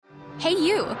Hey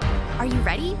you! Are you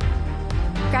ready?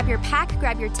 Grab your pack,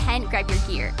 grab your tent, grab your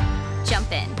gear.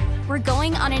 Jump in. We're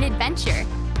going on an adventure.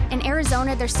 In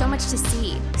Arizona, there's so much to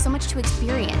see, so much to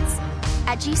experience.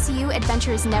 At GCU,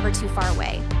 adventure is never too far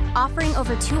away. Offering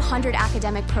over 200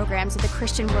 academic programs with a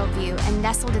Christian worldview and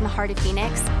nestled in the heart of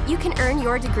Phoenix, you can earn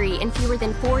your degree in fewer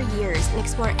than 4 years and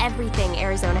explore everything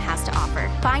Arizona has to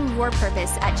offer. Find your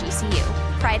purpose at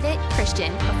GCU. Private,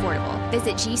 Christian, affordable.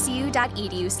 Visit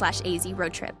gcu.edu/AZ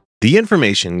roadtrip. The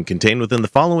information contained within the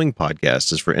following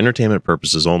podcast is for entertainment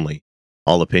purposes only.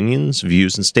 All opinions,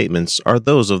 views, and statements are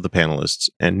those of the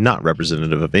panelists and not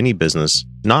representative of any business,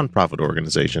 nonprofit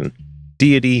organization,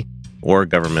 deity, or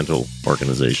governmental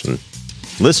organization.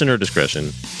 Listener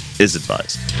discretion is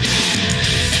advised.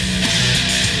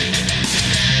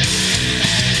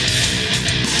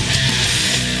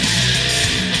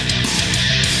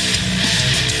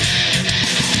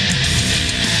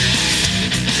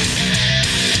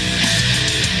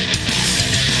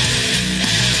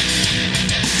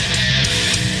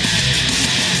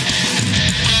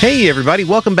 Hey everybody,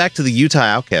 welcome back to the Utah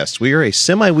Outcasts. We are a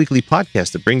semi-weekly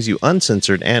podcast that brings you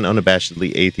uncensored and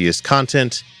unabashedly atheist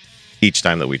content each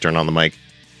time that we turn on the mic.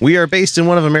 We are based in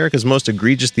one of America's most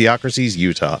egregious theocracies,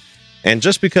 Utah. And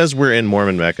just because we're in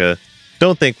Mormon Mecca,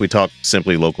 don't think we talk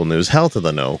simply local news. Hell to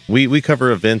the no. We cover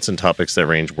events and topics that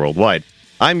range worldwide.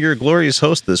 I'm your glorious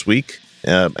host this week,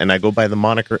 and I go by the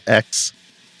moniker X.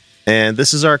 And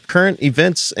this is our current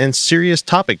events and serious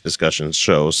topic discussion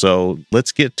show, so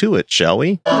let's get to it, shall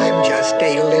we? I'm just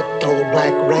a little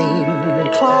black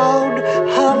rain cloud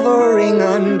hovering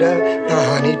under the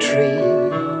honey tree.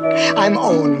 I'm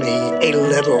only a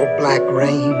little black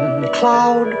rain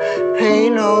cloud.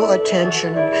 Pay no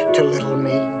attention to little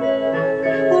me.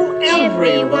 Well,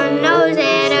 everyone knows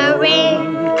that a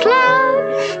rain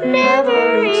cloud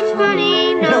never is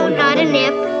funny. No, not a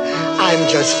nip. I'm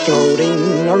just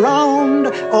floating around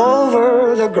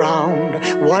over the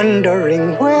ground,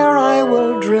 wondering where I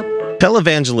will drip.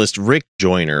 Televangelist Rick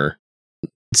Joyner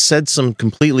said some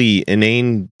completely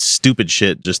inane, stupid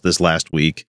shit just this last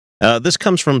week. This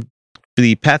comes from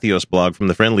the Pathos blog from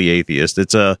the Friendly Atheist.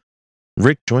 It's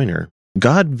Rick Joyner.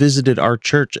 God visited our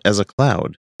church as a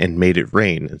cloud and made it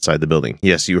rain inside the building.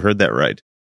 Yes, you heard that right.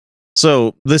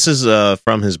 So this is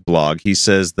from his blog. He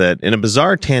says that in a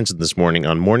bizarre tangent this morning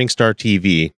on Morningstar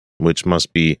TV, which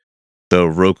must be the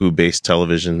Roku-based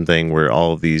television thing where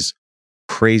all of these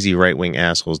crazy right-wing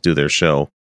assholes do their show.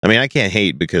 I mean, I can't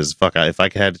hate because if I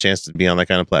had a chance to be on that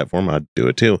kind of platform, I'd do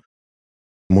it too.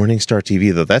 Morningstar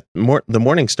TV, though, the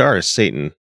Morningstar is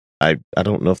Satan. I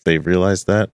don't know if they realized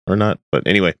that or not, but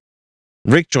anyway,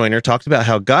 Rick Joyner talked about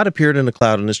how God appeared in a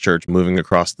cloud in his church moving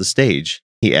across the stage.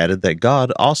 He added that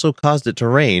God also caused it to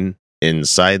rain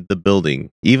inside the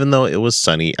building, even though it was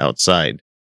sunny outside.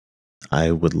 I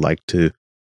would like to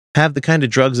have the kind of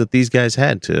drugs that these guys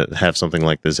had to have something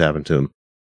like this happen to them.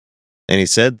 And he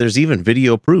said there's even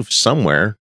video proof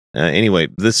somewhere. Anyway,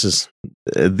 this is,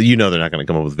 they're not going to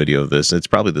come up with video of this. It's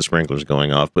probably the sprinklers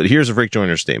going off. But here's a Rick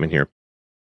Joyner statement here.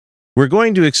 We're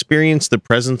going to experience the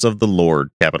presence of the Lord,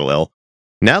 capital L,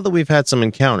 now that we've had some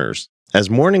encounters. As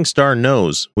Morningstar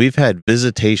knows, we've had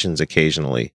visitations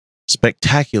occasionally,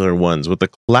 spectacular ones with a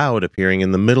cloud appearing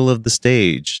in the middle of the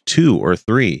stage, 2 or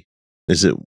 3. Is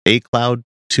it a cloud,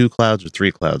 2 clouds, or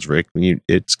 3 clouds, Rick?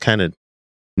 It's kind of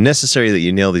necessary that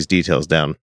you nail these details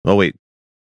down. Oh, wait,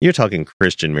 you're talking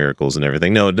Christian miracles and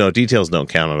everything. No, details don't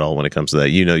count at all when it comes to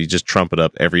that. You just trump it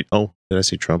up every... Oh, did I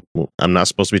say Trump? Well, I'm not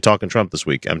supposed to be talking Trump this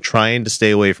week. I'm trying to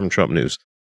stay away from Trump news.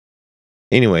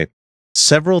 Anyway,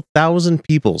 several thousand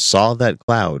people saw that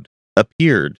cloud,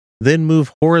 appeared, then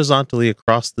move horizontally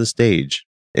across the stage.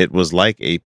 It was like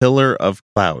a pillar of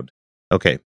cloud.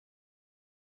 Okay.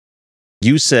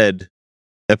 You said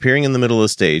appearing in the middle of the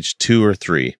stage, 2 or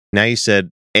 3. Now you said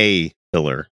a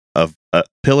pillar of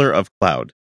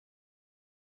cloud.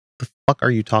 The fuck are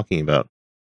you talking about?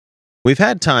 We've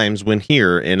had times when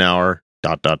here in our ...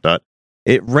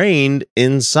 it rained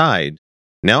inside.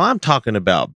 Now I'm talking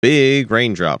about big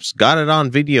raindrops. Got it on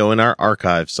video in our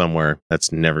archive somewhere.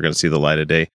 That's never going to see the light of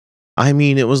day. I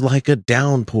mean, it was like a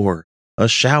downpour, a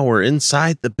shower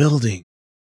inside the building.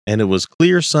 And it was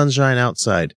clear sunshine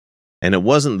outside. And it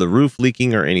wasn't the roof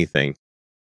leaking or anything.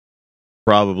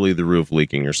 Probably the roof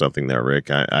leaking or something there, Rick.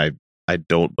 I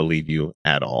don't believe you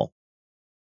at all.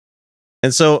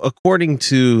 And so, according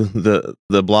to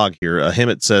the blog here,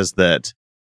 Hemet says that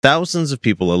thousands of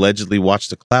people allegedly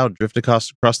watched a cloud drift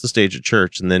across the stage at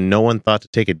church, and then no one thought to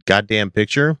take a goddamn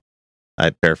picture.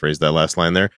 I paraphrased that last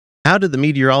line there. How did the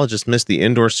meteorologist miss the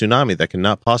indoor tsunami that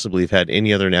cannot possibly have had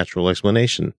any other natural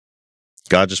explanation?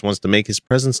 God just wants to make his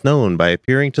presence known by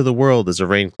appearing to the world as a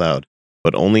rain cloud,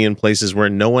 but only in places where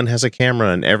no one has a camera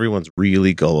and everyone's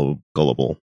really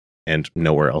gullible and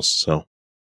nowhere else. So,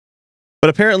 but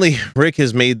apparently Rick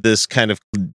has made this kind of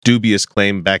dubious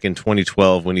claim back in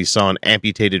 2012 when he saw an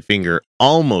amputated finger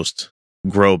almost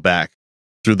grow back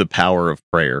through the power of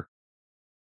prayer.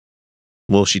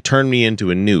 Well, she turned me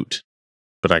into a newt,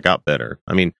 but I got better.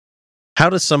 I mean, how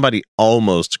does somebody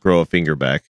almost grow a finger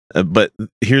back? But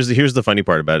here's the funny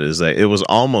part about it is that it was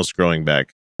almost growing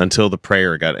back until the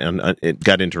prayer got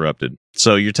interrupted.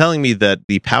 So you're telling me that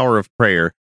the power of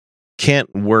prayer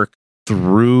can't work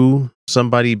through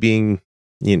somebody being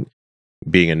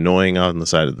annoying on the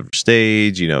side of the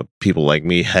stage, people like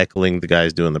me heckling the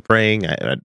guys doing the praying.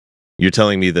 You're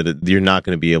telling me that you're not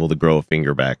going to be able to grow a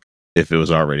finger back if it was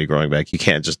already growing back. You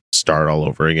can't just start all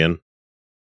over again.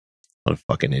 What a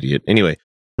fucking idiot. Anyway,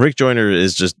 Rick Joyner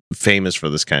is just famous for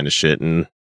this kind of shit, and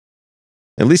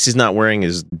at least he's not wearing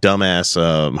his dumbass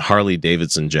Harley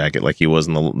Davidson jacket like he was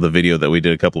in the video that we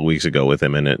did a couple of weeks ago with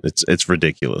him in it. It's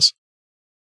ridiculous.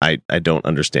 I don't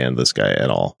understand this guy at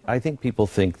all. I think people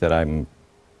think that I'm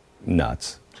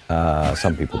nuts.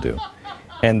 Some people do.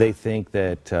 And they think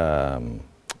that,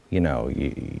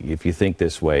 if you think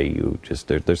this way,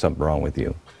 there's something wrong with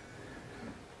you.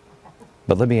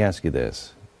 But let me ask you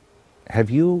this. Have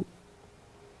you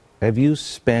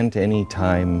spent any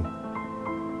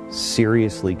time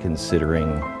seriously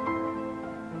considering,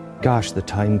 gosh, the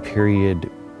time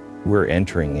period we're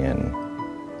entering in,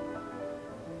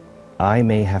 I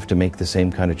may have to make the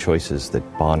same kind of choices that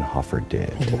Bonhoeffer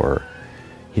did, or,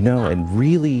 and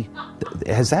really,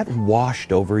 has that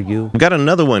washed over you? We've got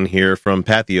another one here from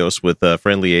Patheos with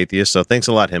Friendly Atheist. So thanks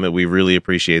a lot, Hemant. We really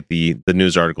appreciate the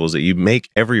news articles that you make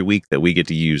every week that we get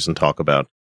to use and talk about.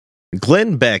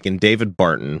 Glenn Beck and David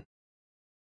Barton.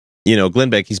 Glenn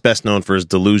Beck, he's best known for his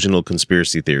delusional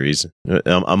conspiracy theories,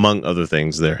 among other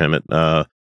things there, Hemant.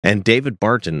 And David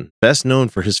Barton, best known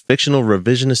for his fictional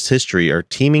revisionist history, are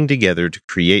teaming together to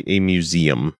create a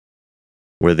museum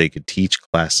where they could teach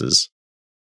classes.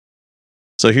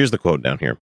 So here's the quote down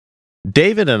here.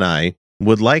 David and I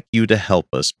would like you to help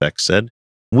us, Beck said.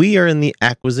 We are in the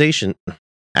acquisition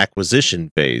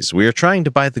phase. We are trying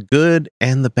to buy the good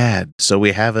and the bad, so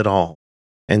we have it all.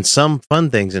 And some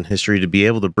fun things in history to be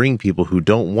able to bring people who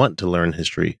don't want to learn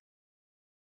history.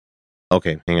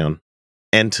 Okay, hang on.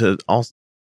 And to also,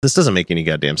 this doesn't make any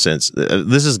goddamn sense.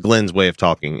 This is Glenn's way of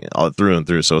talking through and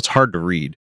through, so it's hard to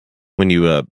read when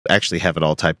you actually have it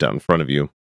all typed out in front of you.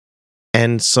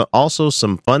 And so also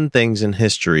some fun things in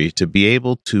history to be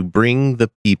able to bring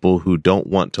the people who don't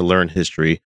want to learn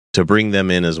history, to bring them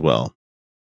in as well.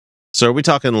 So are we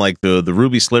talking like the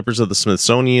ruby slippers of the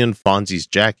Smithsonian, Fonzie's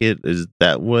jacket? Is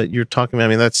that what you're talking about? I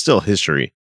mean, that's still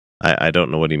history. I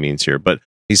don't know what he means here, but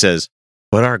he says,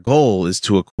 but our goal is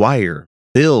to acquire,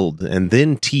 build, and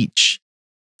then teach.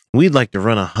 We'd like to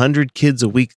run 100 kids a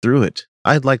week through it.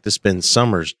 I'd like to spend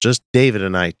summers, just David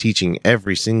and I, teaching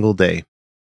every single day.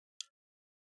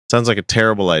 Sounds like a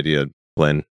terrible idea,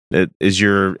 Glenn. Is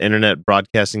your internet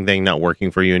broadcasting thing not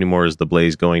working for you anymore? Is the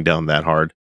blaze going down that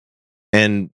hard?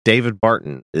 And David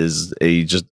Barton is a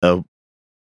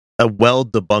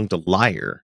well-debunked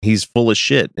liar. He's full of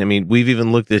shit. I mean, we've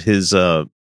even looked at his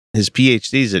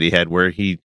PhDs that he had where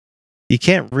he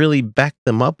can't really back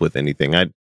them up with anything.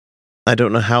 I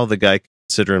don't know how the guy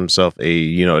consider himself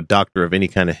a doctor of any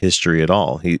kind of history at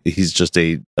all. He's just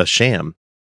a sham.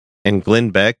 And Glenn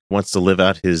Beck wants to live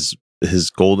out his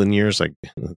golden years. Like,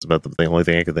 that's about the only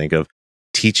thing I could think of.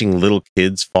 Teaching little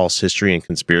kids false history and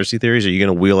conspiracy theories. Are you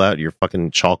going to wheel out your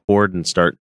fucking chalkboard and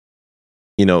start,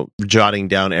 jotting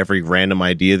down every random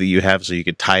idea that you have so you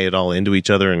could tie it all into each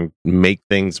other and make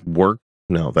things work?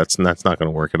 No, that's not going to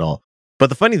work at all. But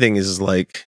the funny thing is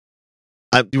like,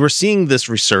 we're seeing this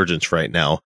resurgence right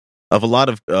now of a lot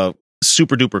of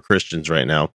super duper Christians right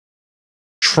now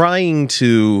trying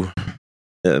to,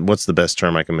 what's the best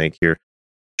term I can make here?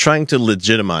 Trying to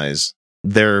legitimize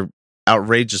their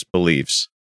outrageous beliefs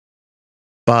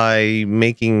by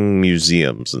making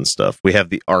museums and stuff. We have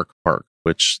the Ark Park,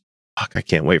 which, fuck, I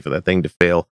can't wait for that thing to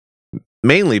fail.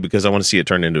 Mainly because I want to see it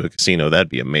turn into a casino. That'd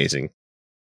be amazing.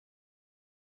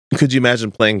 Could you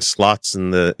imagine playing slots in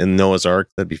Noah's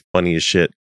Ark? That'd be funny as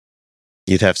shit.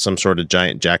 You'd have some sort of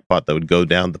giant jackpot that would go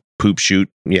down the poop chute.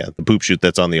 Yeah, the poop chute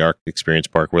that's on the Ark Experience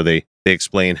Park, where they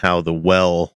explain how the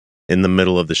well in the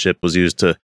middle of the ship was used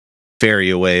to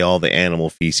ferry away all the animal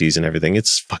feces and everything.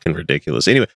 It's fucking ridiculous.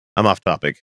 Anyway, I'm off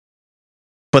topic.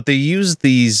 But they use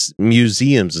these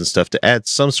museums and stuff to add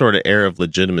some sort of air of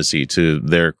legitimacy to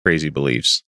their crazy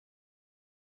beliefs.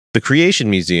 The Creation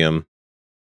Museum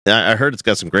I heard it's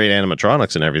got some great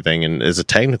animatronics and everything, and as a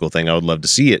technical thing, I would love to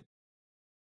see it.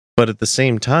 But at the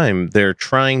same time, they're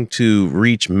trying to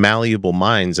reach malleable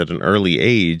minds at an early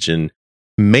age and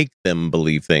make them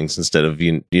believe things instead of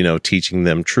teaching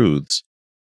them truths.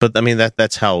 But I mean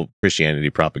that's how Christianity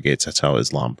propagates. That's how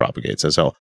Islam propagates. That's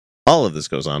how all of this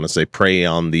goes on. As they prey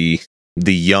on the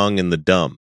young and the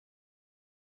dumb.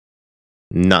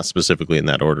 Not specifically in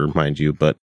that order, mind you,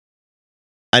 but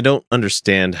I don't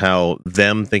understand how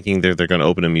them thinking they're going to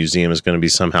open a museum is going to be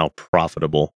somehow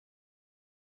profitable.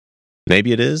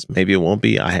 Maybe it is. Maybe it won't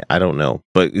be. I don't know.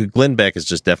 But Glenn Beck is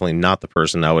just definitely not the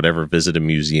person I would ever visit a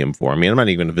museum for. I mean, I'm not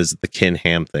even going to visit the Ken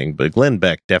Ham thing, but Glenn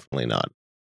Beck, definitely not.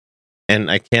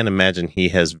 And I can't imagine he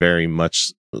has very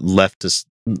much left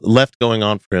going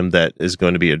on for him that is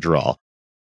going to be a draw.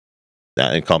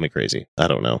 And call me crazy. I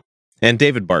don't know. And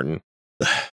David Barton,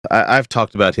 I've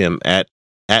talked about him at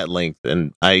length,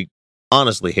 and I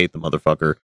honestly hate the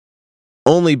motherfucker.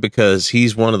 Only because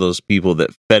he's one of those people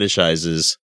that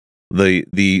fetishizes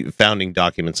the founding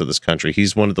documents of this country.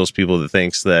 He's one of those people that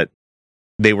thinks that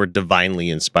they were divinely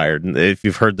inspired. And if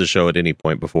you've heard the show at any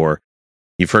point before,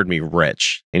 you've heard me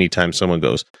retch anytime someone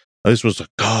goes, oh, this was a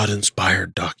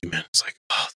God-inspired document. It's like,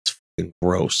 oh, that's fucking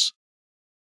gross.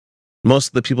 Most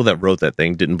of the people that wrote that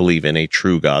thing didn't believe in a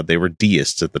true God. They were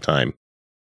deists at the time.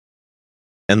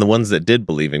 And the ones that did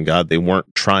believe in God, they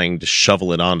weren't trying to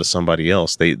shovel it onto somebody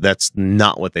else. That's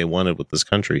not what they wanted with this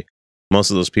country. Most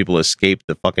of those people escaped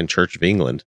the fucking Church of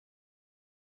England,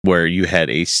 where you had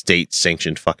a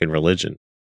state-sanctioned fucking religion,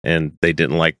 and they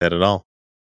didn't like that at all.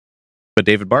 But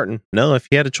David Barton, no, if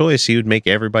he had a choice, he would make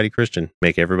everybody Christian,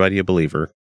 make everybody a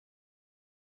believer,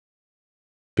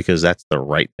 because that's the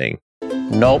right thing.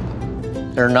 Nope,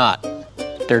 they're not.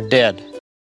 They're dead.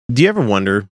 Do you ever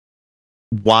wonder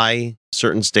why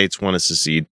certain states want to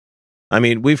secede? I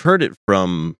mean, we've heard it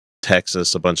from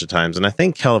Texas a bunch of times, and I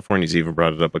think California's even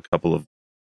brought it up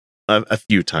a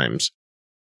few times.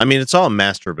 I mean, it's all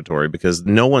masturbatory because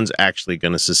no one's actually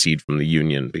going to secede from the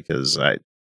union, because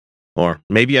or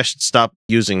maybe I should stop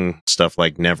using stuff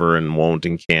like never and won't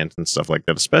and can't and stuff like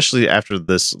that, especially after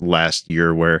this last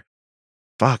year where,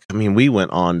 fuck, I mean, we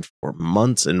went on for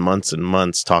months and months and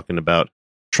months talking about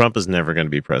Trump is never going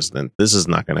to be president. This is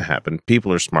not going to happen.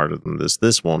 People are smarter than this.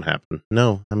 This won't happen.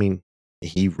 No, I mean,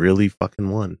 he really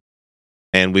fucking won.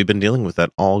 And we've been dealing with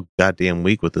that all goddamn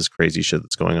week with this crazy shit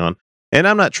that's going on. And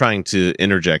I'm not trying to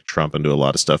interject Trump into a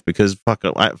lot of stuff because fuck,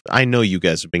 I know you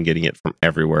guys have been getting it from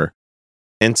everywhere.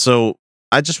 And so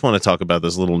I just want to talk about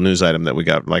this little news item that we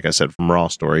got, like I said, from Raw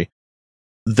Story.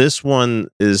 This one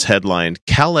is headlined,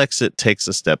 Calexit takes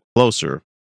a step closer.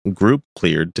 Group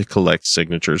cleared to collect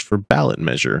signatures for ballot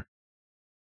measure.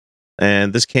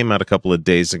 And this came out a couple of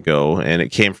days ago, and it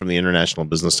came from the International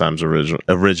Business Times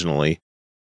originally.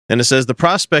 And it says, the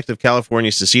prospect of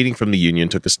California seceding from the union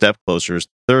took a step closer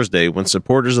Thursday when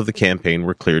supporters of the campaign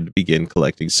were cleared to begin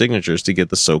collecting signatures to get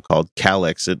the so-called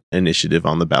Calexit initiative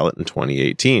on the ballot in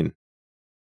 2018.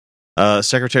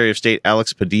 Secretary of State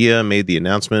Alex Padilla made the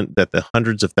announcement that the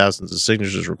hundreds of thousands of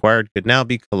signatures required could now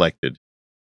be collected.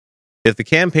 If the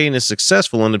campaign is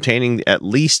successful in obtaining at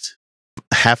least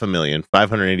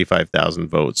 585,000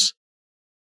 votes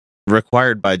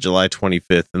required by July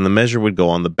 25th, then the measure would go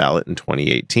on the ballot in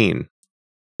 2018.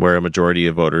 Where a majority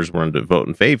of voters were to vote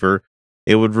in favor,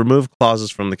 it would remove clauses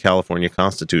from the California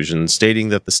Constitution stating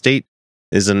that the state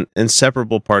is an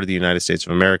inseparable part of the United States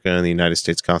of America and the United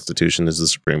States Constitution is the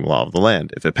supreme law of the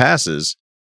land. If it passes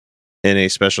in a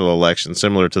special election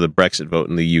similar to the Brexit vote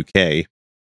in the UK,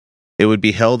 it would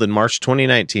be held in March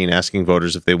 2019, asking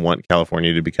voters if they want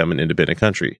California to become an independent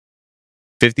country.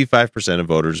 55% of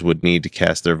voters would need to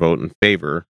cast their vote in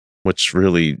favor, which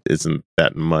really isn't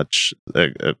that much.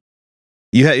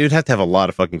 You'd have to have a lot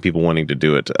of fucking people wanting to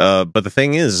do it. But the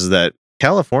thing is that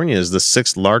California is the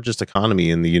 6th largest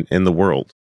economy in the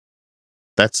world.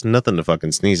 That's nothing to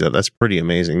fucking sneeze at. That's pretty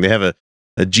amazing. They have a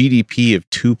GDP of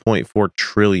 2.4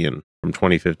 trillion from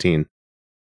 2015.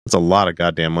 That's a lot of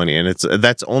goddamn money, and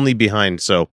that's only behind.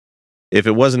 So, if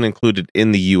it wasn't included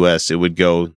in the U.S., it would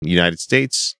go United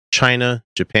States, China,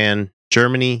 Japan,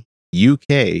 Germany,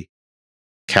 UK,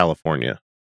 California.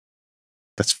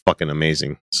 That's fucking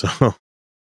amazing. So,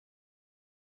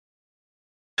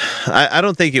 I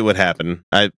don't think it would happen.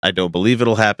 I don't believe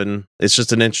it'll happen. It's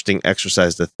just an interesting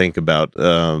exercise to think about.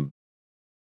 I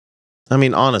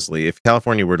mean, honestly, if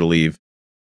California were to leave,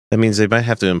 that means they might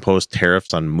have to impose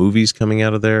tariffs on movies coming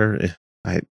out of there.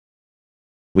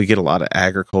 We get a lot of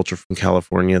agriculture from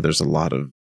California. There's a lot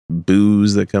of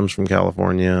booze that comes from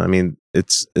California. I mean,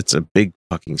 it's a big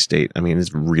fucking state. I mean,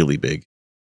 it's really big.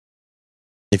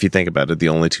 If you think about it, the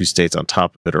only two states on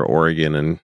top of it are Oregon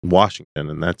and Washington,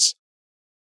 and that's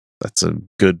a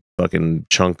good fucking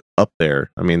chunk up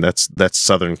there. I mean, that's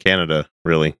southern Canada,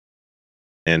 really.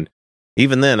 And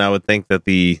even then, I would think that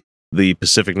the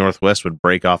Pacific Northwest would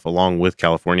break off along with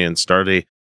California and start a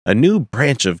new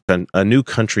branch of a new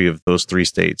country of those three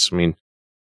states. I mean,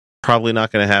 probably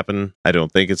not going to happen. I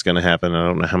don't think it's going to happen. I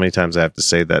don't know how many times I have to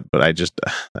say that, but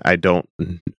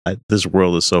this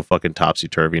world is so fucking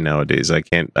topsy-turvy nowadays. I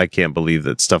can't believe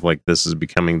that stuff like this is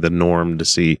becoming the norm to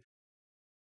see.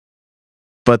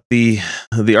 But the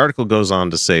article goes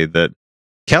on to say that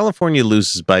California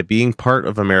loses by being part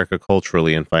of America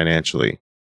culturally and financially,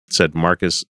 said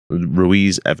Marcus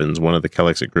Ruiz Evans, one of the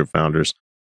Calexit Group founders.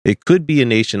 It could be a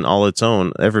nation all its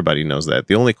own. Everybody knows that.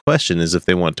 The only question is if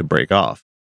they want to break off.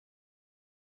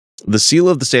 The seal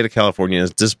of the state of California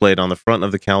is displayed on the front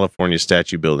of the California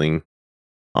Statue Building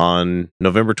on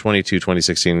November 22,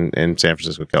 2016 in San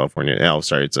Francisco, California. Oh,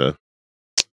 sorry,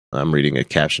 I'm reading a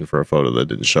caption for a photo that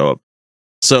didn't show up.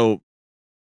 So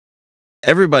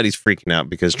everybody's freaking out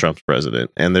because Trump's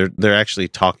president, and they're actually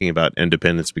talking about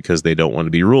independence because they don't want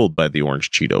to be ruled by the orange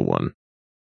Cheeto one.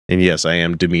 And yes, I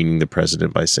am demeaning the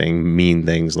president by saying mean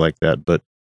things like that, but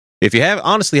if you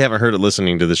honestly haven't heard it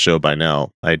listening to the show by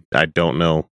now, I don't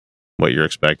know what you're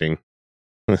expecting.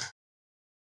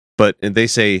 But they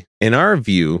say, in our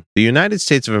view, the United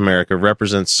States of America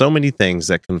represents so many things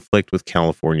that conflict with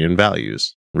Californian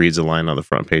values, reads a line on the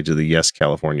front page of the Yes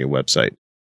California website.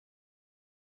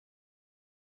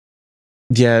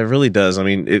 Yeah, it really does. I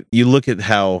mean, you look at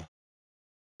how,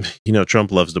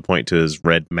 Trump loves to point to his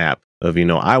red map of,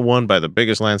 I won by the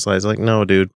biggest landslides. Like, no,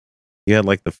 dude, you had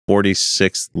like the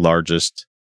 46th largest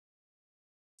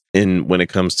when it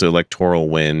comes to electoral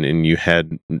win, and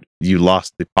you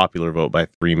lost the popular vote by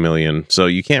 3 million. So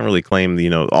you can't really claim,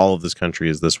 all of this country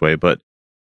is this way. But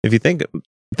if you think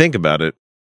about it,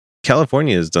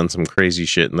 California has done some crazy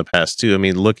shit in the past too. I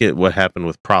mean, look at what happened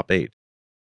with Prop 8.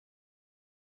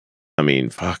 I mean,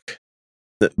 fuck.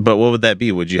 But what would that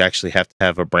be? Would you actually have to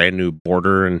have a brand new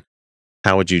border? And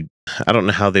how would you... I don't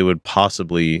know how they would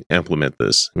possibly implement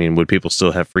this. I mean, would people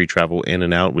still have free travel in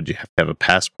and out? Would you have to have a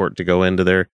passport to go into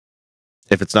there?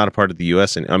 If it's not a part of the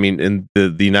U.S., and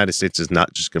the United States is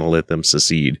not just going to let them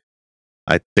secede.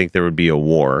 I think there would be a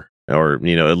war, or,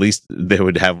 at least they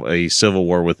would have a civil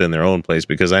war within their own place,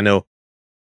 because I know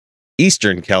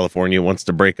Eastern California wants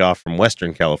to break off from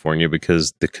Western California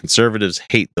because the conservatives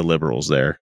hate the liberals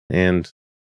there. And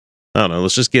I don't know,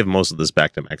 let's just give most of this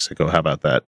back to Mexico. How about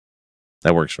that?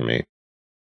 That works for me.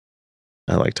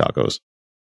 I like tacos.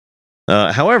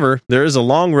 However, there is a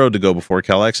long road to go before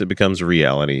Calexit becomes a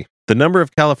reality. The number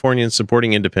of Californians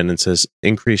supporting independence has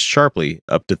increased sharply,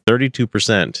 up to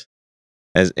 32%,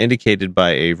 as indicated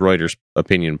by a Reuters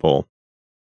opinion poll.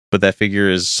 But that figure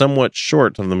is somewhat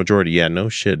short of the majority. Yeah, no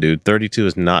shit, dude. 32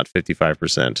 is not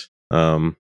 55%.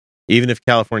 Even if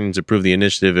Californians approve the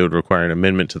initiative, it would require an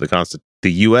amendment to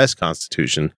the U.S.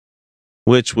 Constitution,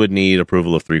 which would need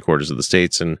approval of 3/4 of the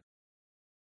states, and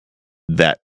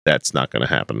that's not going to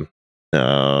happen.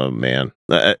 Man.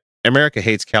 America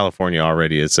hates California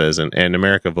already, it says, and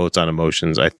America votes on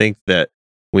emotions. I think that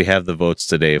we have the votes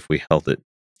today if we held it.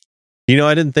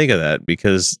 I didn't think of that,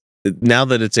 because now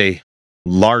that it's a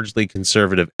largely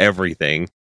conservative everything,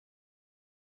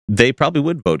 they probably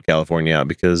would vote California out,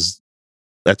 because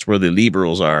that's where the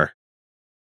liberals are.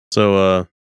 So,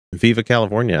 Viva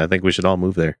California. I think we should all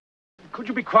move there. Could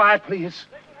you be quiet, please?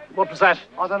 What was that?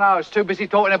 I don't know. It's too busy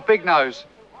talking to Big Nose.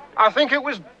 I think it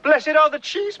was Blessed Are the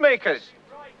Cheesemakers.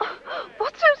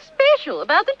 What's so special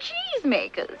about the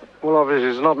cheesemakers? Well, obviously,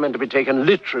 it's not meant to be taken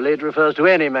literally. It refers to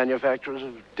any manufacturers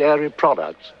of dairy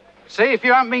products. See, if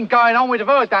you haven't been going on, we'd have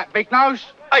heard that, Big Nose.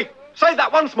 Hey, say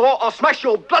that once more, I'll smash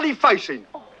your bloody face in.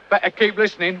 Better keep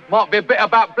listening. Might be a bit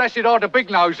about Blessed Are the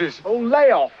Big Noses. Oh, lay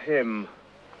off him.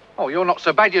 Oh, you're not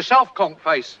so bad yourself, conk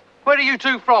face. Where are you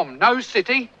two from? Nose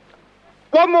City?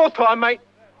 One more time, mate.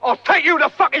 I'll take you to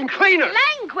fucking cleaners.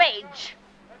 Language!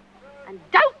 And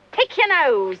don't pick your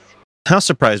nose. How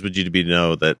surprised would you be to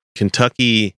know that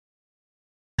Kentucky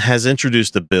has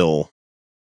introduced a bill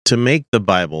to make the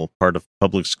Bible part of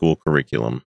public school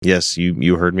curriculum? Yes,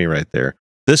 you heard me right there.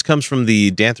 This comes from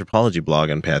the Danthropology blog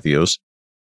on Patheos.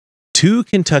 2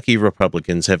 Kentucky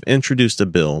Republicans have introduced a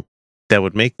bill that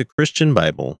would make the Christian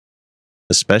Bible,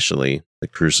 especially the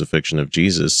crucifixion of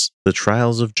Jesus, the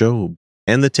trials of Job,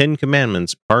 and the 10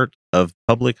 Commandments, part of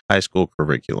public high school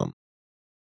curriculum.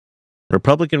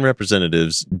 Republican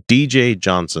Representatives DJ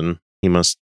Johnson, he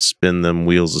must spin them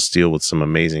wheels of steel with some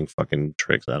amazing fucking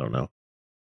tricks, I don't know.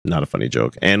 Not a funny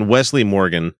joke. And Wesley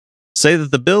Morgan say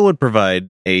that the bill would provide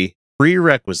a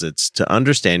prerequisites to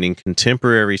understanding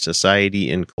contemporary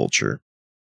society and culture.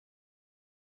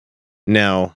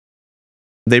 Now,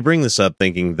 they bring this up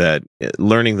thinking that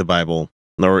learning the Bible,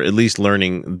 or at least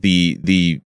learning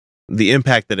the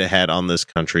impact that it had on this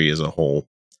country as a whole.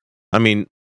 I mean,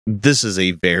 this is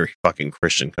a very fucking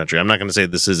Christian country. I'm not going to say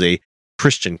this is a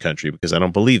Christian country because I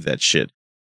don't believe that shit.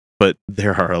 But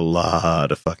there are a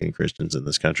lot of fucking Christians in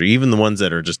this country, even the ones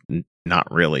that are just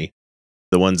not really.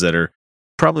 The ones that are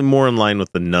probably more in line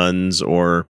with the nuns,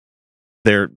 or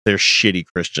they're shitty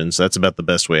Christians. That's about the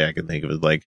best way I can think of it.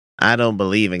 Like, I don't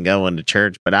believe in going to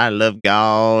church, but I love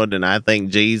God and I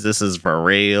think Jesus is for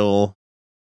real.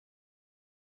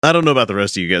 I don't know about the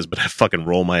rest of you guys, but I fucking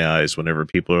roll my eyes whenever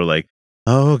people are like,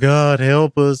 oh God,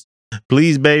 help us.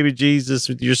 Please, baby Jesus,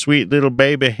 with your sweet little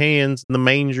baby hands in the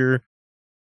manger.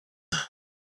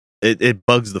 It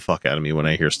bugs the fuck out of me when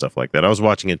I hear stuff like that. I was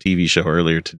watching a TV show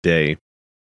earlier today.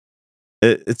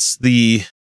 It's the,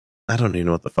 I don't even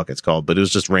know what the fuck it's called, but it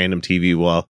was just random TV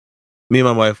while me and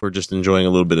my wife were just enjoying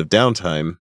a little bit of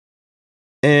downtime.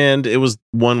 And it was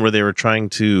one where they were trying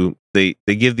to, they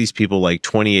give these people like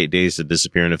 28 days to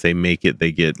disappear. And if they make it,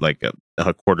 they get like a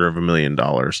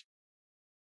 $250,000.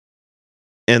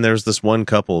 And there's this one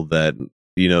couple that,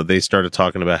 you know, they started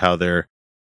talking about how they're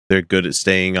good at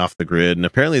staying off the grid. And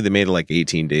apparently they made it like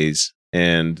 18 days.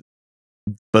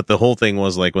 But the whole thing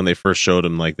was like when they first showed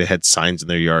them, like they had signs in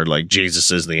their yard, like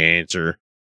Jesus is the answer.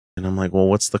 And I'm like, well,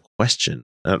 what's the question?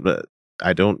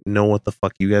 I don't know what the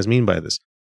fuck you guys mean by this.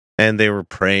 And they were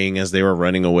praying as they were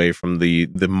running away from the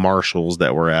marshals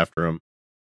that were after them.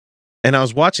 And I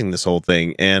was watching this whole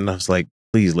thing and I was like,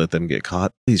 please let them get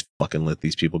caught. Please fucking let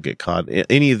these people get caught.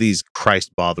 Any of these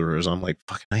Christ botherers, I'm like,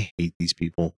 fucking, I hate these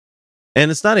people. And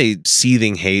it's not a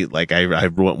seething hate like I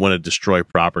want to destroy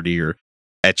property or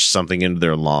etch something into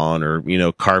their lawn or, you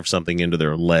know, carve something into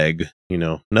their leg, you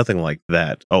know, nothing like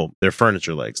that. Oh, their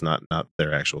furniture legs, not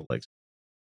their actual legs.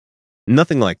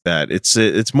 Nothing like that.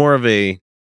 It's more of a,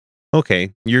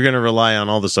 okay, you're going to rely on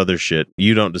all this other shit.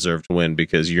 You don't deserve to win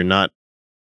because you're not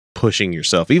pushing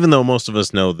yourself, even though most of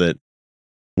us know that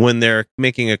when they're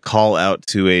making a call out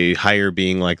to a higher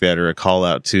being like that or a call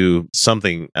out to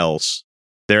something else,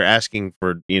 they're asking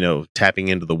for, you know, tapping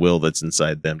into the will that's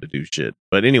inside them to do shit.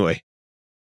 But anyway,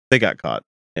 they got caught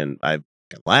and I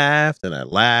laughed and I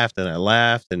laughed and I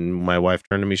laughed. And my wife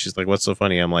turned to me. She's like, what's so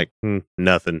funny? I'm like,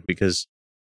 nothing, because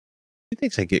she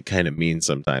thinks I get kind of mean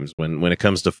sometimes when it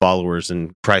comes to followers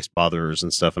and Christ botherers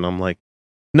and stuff. And I'm like,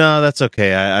 no, that's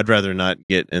okay. I'd rather not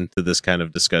get into this kind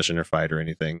of discussion or fight or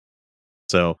anything.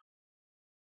 So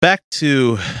back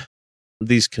to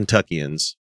these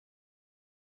Kentuckians.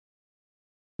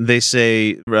 They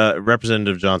say,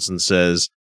 Representative Johnson says,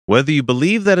 whether you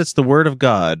believe that it's the word of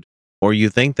God or you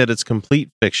think that it's complete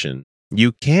fiction,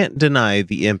 you can't deny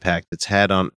the impact it's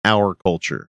had on our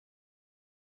culture.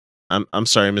 I'm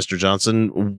sorry, Mr.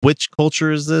 Johnson, which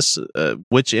culture is this?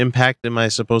 Which impact am I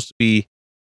supposed to be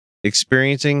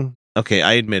experiencing? Okay,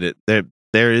 I admit it.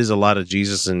 There is a lot of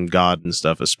Jesus and God and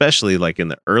stuff, especially like in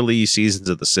the early seasons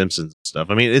of The Simpsons and stuff.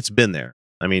 I mean, it's been there.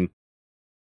 I mean,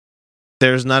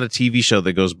 there's not a TV show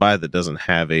that goes by that doesn't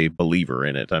have a believer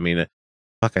in it. I mean,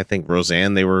 fuck, I think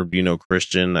Roseanne, they were, you know,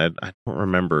 Christian. I don't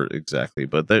remember exactly,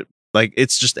 but like,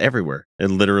 it's just everywhere. It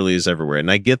literally is everywhere. And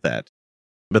I get that.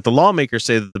 But the lawmakers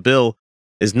say that the bill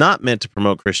is not meant to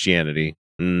promote Christianity.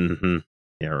 Mm-hmm.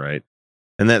 Yeah, right.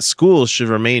 And that schools should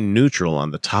remain neutral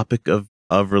on the topic of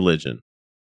religion.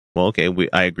 Well, okay,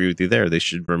 I agree with you there. They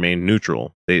should remain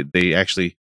neutral. They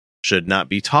actually should not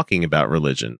be talking about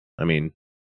religion. I mean,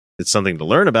 it's something to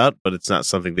learn about, but it's not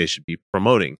something they should be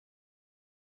promoting.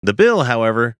 The bill,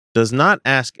 however, does not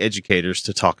ask educators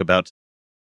to talk about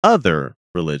other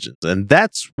religions. And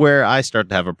that's where I start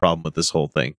to have a problem with this whole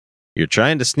thing. You're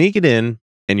trying to sneak it in,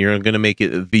 and you're going to make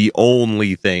it the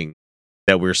only thing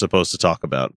that we're supposed to talk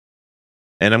about.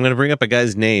 And I'm going to bring up a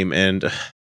guy's name, and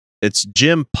it's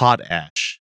Jim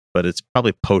Potash, but it's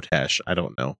probably Potash. I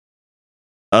don't know.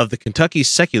 Of the Kentucky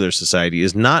Secular Society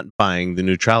is not buying the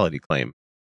neutrality claim.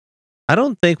 I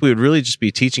don't think we would really just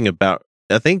be teaching about,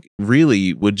 I think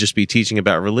really would just be teaching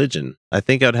about religion. I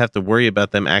think I would have to worry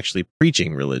about them actually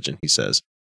preaching religion, he says.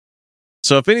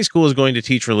 So if any school is going to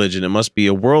teach religion, it must be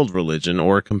a world religion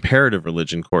or a comparative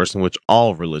religion course in which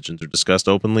all religions are discussed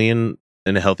openly and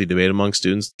a healthy debate among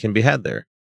students can be had there.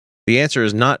 The answer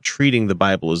is not treating the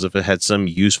Bible as if it had some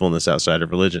usefulness outside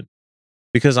of religion.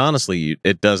 Because honestly,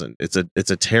 it doesn't. It's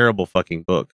a terrible fucking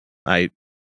book.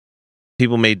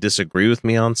 People may disagree with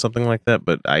me on something like that,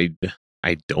 but I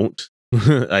don't.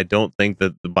 I don't think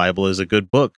that the Bible is a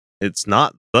good book. It's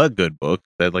not the good book,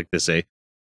 I'd like to say.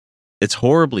 It's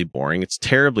horribly boring. It's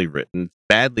terribly written,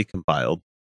 badly compiled.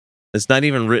 It's not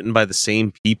even written by the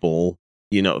same people,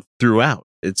 you know, throughout.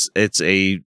 It's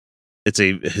a it's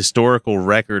a historical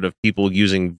record of people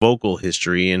using vocal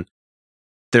history, and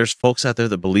there's folks out there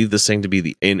that believe this thing to be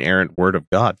the inerrant word of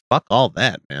God. Fuck all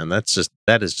that, man. That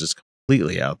is just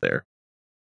completely out there.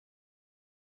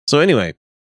 So anyway,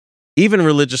 even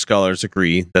religious scholars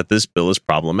agree that this bill is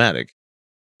problematic.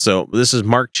 So this is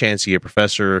Mark Chansey, a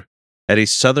professor at a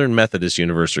Southern Methodist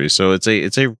University. So it's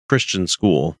a Christian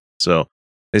school. So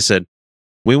they said,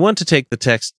 we want to take the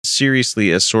text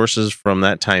seriously as sources from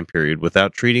that time period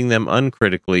without treating them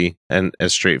uncritically and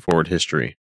as straightforward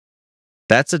history.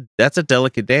 That's a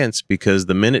delicate dance, because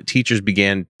the minute teachers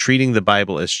began treating the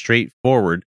Bible as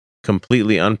straightforward,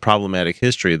 completely unproblematic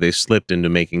history, they slipped into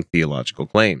making theological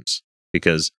claims.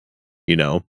 Because,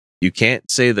 you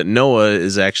can't say that Noah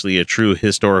is actually a true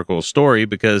historical story,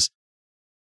 because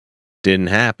it didn't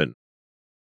happen.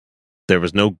 There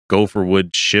was no gopher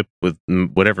wood ship with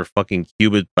whatever fucking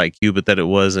cubit by cubit that it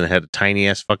was, and it had a tiny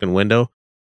ass fucking window.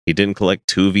 He didn't collect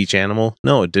 2 of each animal.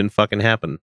 No, it didn't fucking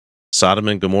happen. Sodom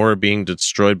and Gomorrah being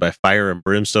destroyed by fire and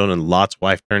brimstone and Lot's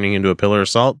wife turning into a pillar of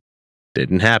salt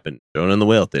didn't happen. Jonah and the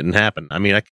whale didn't happen. I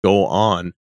mean, I could go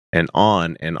on and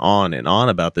on and on and on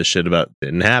about this shit about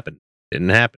didn't happen.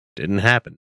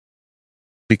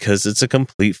 Because it's a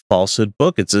complete falsehood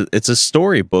book. It's a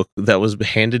story book that was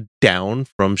handed down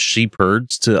from sheep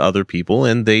herds to other people,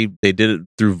 and they did it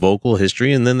through vocal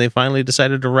history, and then they finally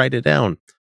decided to write it down.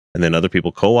 And then other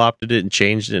people co-opted it and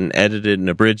changed it and edited it and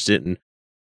abridged it, and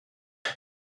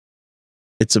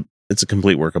it's a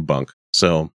complete work of bunk.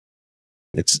 So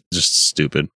it's just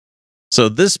stupid. So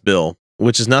this bill,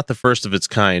 which is not the first of its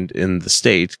kind in the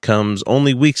state, comes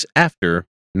only weeks after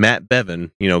Matt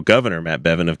Bevin, Governor Matt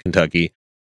Bevin of Kentucky,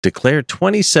 declared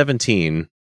 2017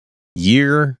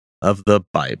 Year of the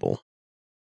Bible.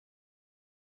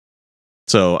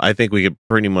 So I think we could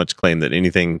pretty much claim that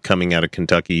anything coming out of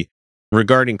Kentucky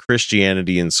regarding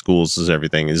Christianity in schools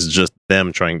is just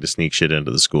them trying to sneak shit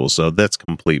into the school. So that's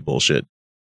complete bullshit.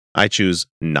 I choose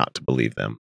not to believe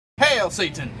them. Hail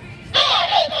Satan!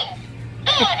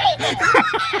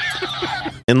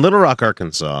 In Little Rock,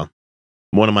 Arkansas,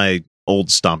 one of my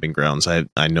old stomping grounds,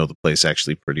 I know the place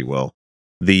actually pretty well.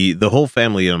 The whole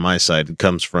family on my side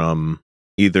comes from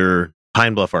either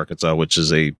Pine Bluff, Arkansas, which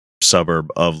is a suburb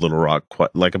of Little Rock,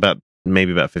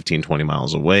 maybe about 15, 20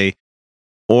 miles away,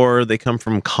 or they come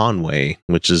from Conway,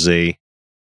 which is a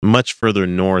much further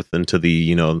north into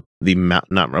the I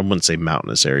wouldn't say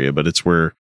mountainous area, but it's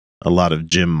where a lot of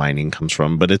gem mining comes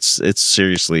from. But it's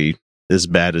seriously as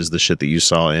bad as the shit that you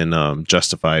saw in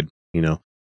Justified. The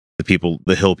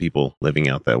hill people living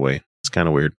out that way. It's kind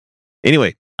of weird.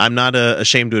 Anyway, I'm not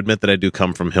ashamed to admit that I do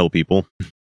come from hill people.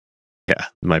 Yeah,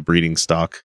 my breeding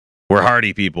stock. We're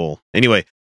hardy people. Anyway,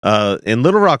 in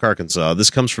Little Rock, Arkansas,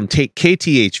 this comes from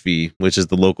KTHV, which is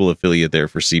the local affiliate there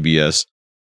for CBS.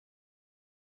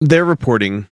 They're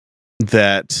reporting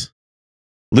that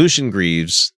Lucian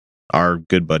Greaves, our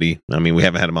good buddy, I mean, we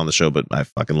haven't had him on the show, but I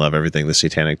fucking love everything the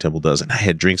Satanic Temple does. And I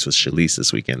had drinks with Shalice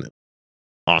this weekend.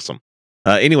 Awesome.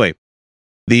 Anyway,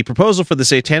 the proposal for the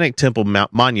Satanic Temple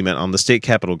monument on the state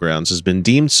capitol grounds has been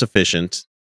deemed sufficient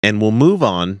and will move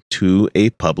on to a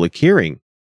public hearing.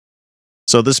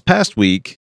 So this past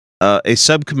week, a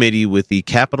subcommittee with the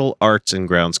Capitol Arts and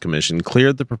Grounds Commission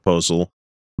cleared the proposal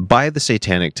by the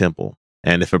Satanic Temple.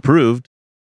 And if approved,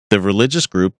 the religious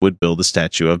group would build a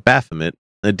statue of Baphomet,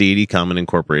 a deity common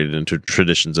incorporated into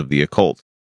traditions of the occult.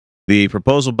 The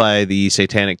proposal by the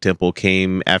Satanic Temple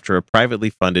came after a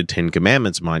privately funded Ten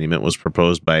Commandments monument was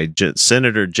proposed by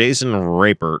Senator Jason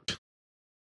Rapert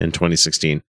in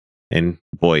 2016. And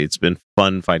boy, it's been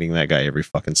fun fighting that guy every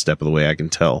fucking step of the way, I can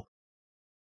tell.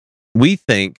 We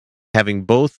think having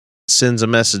both sends a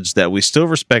message that we still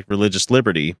respect religious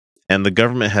liberty, and the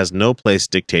government has no place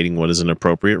dictating what is an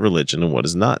appropriate religion and what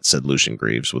is not, said Lucian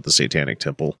Greaves with the Satanic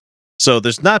Temple. So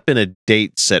there's not been a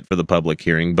date set for the public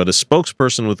hearing, but a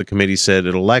spokesperson with the committee said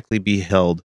it'll likely be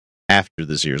held after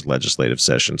this year's legislative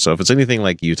session. So if it's anything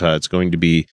like Utah, it's going to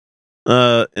be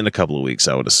in a couple of weeks,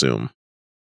 I would assume.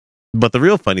 But the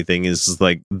real funny thing is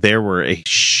there were a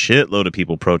shitload of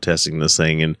people protesting this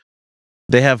thing, and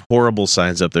they have horrible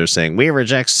signs up there saying, "We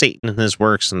reject Satan and his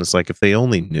works." And it's like, if they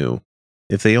only knew.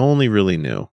 If they only really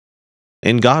knew.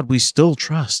 In God we still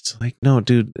trust. No,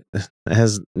 dude, it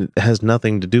has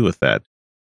nothing to do with that.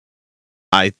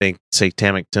 I think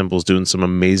Satanic Temple's doing some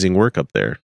amazing work up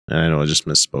there. And I know I just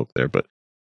misspoke there, but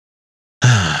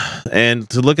and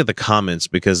to look at the comments,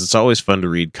 because it's always fun to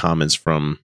read comments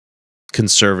from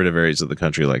conservative areas of the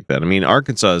country like that. I mean,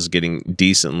 Arkansas is getting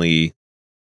decent,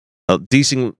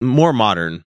 more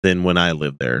modern than when I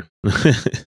lived there.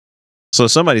 So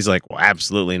somebody's like, well,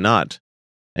 absolutely not.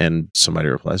 And somebody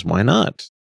replies, why not?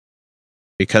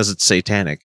 because it's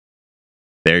satanic.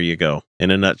 There you go. In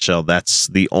a nutshell, that's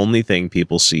the only thing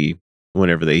people see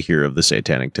whenever they hear of the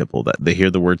satanic temple. That they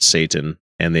hear the word Satan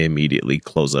and they immediately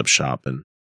close up shop, and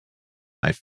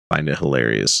I find it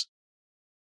hilarious.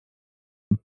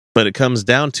 But it comes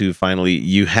down to, finally,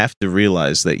 you have to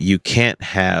realize that you can't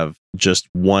have just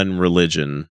one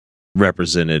religion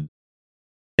represented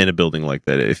in a building like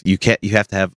that. If you can't, you have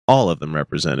to have all of them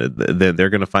represented. They're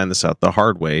going to find this out the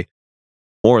hard way,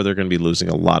 or they're going to be losing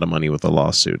a lot of money with a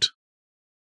lawsuit.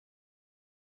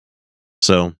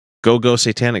 So go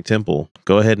satanic temple.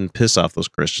 Go ahead and piss off those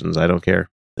Christians. I don't care.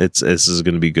 This is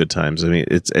going to be good times. I mean,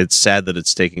 it's sad that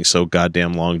it's taking so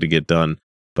goddamn long to get done,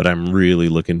 but I'm really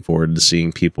looking forward to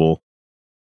seeing people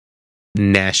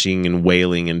gnashing and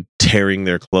wailing and tearing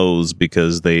their clothes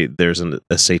because there's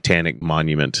a satanic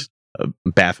monument,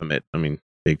 Baphomet. I mean,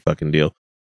 big fucking deal.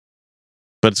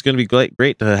 But it's going to be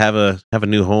great to have a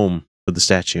new home for the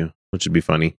statue, which would be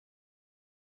funny.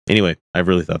 Anyway, I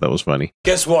really thought that was funny.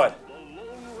 Guess what?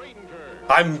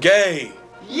 I'm gay.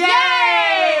 Yay!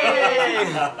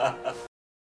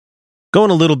 Going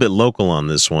a little bit local on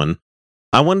this one,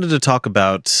 I wanted to talk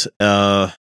about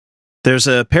there's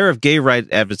a pair of gay rights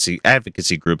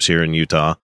advocacy groups here in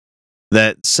Utah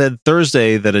that said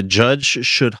Thursday that a judge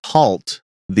should halt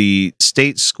the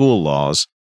state school laws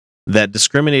that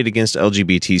discriminate against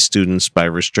LGBT students by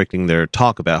restricting their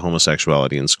talk about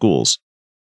homosexuality in schools.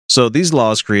 So these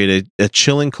laws create a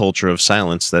chilling culture of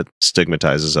silence that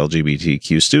stigmatizes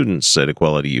LGBTQ students, said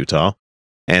Equality Utah,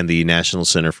 and the National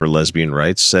Center for Lesbian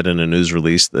Rights said in a news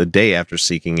release the day after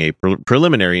seeking a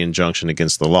preliminary injunction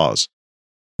against the laws.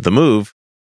 The move,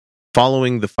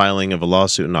 following the filing of a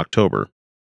lawsuit in October.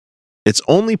 Its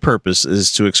only purpose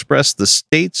is to express the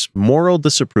state's moral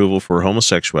disapproval for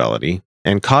homosexuality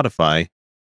and codify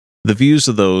the views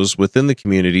of those within the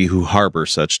community who harbor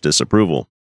such disapproval.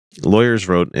 Lawyers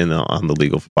wrote on the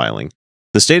legal filing.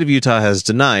 The state of Utah has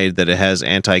denied that it has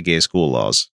anti-gay school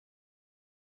laws.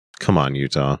 Come on,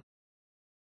 Utah.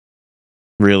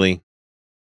 Really?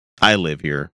 I live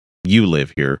here. You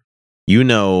live here. You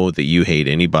know that you hate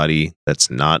anybody that's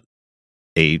not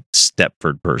a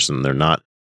Stepford person. They're not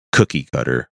cookie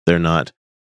cutter. They're not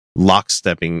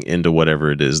lockstepping into whatever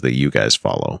it is that you guys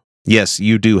follow. Yes,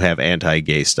 you do have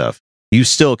anti-gay stuff. You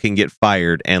still can get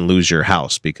fired and lose your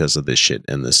house because of this shit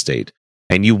in this state.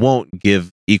 And you won't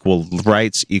give equal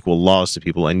rights, equal laws to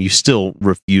people, and you still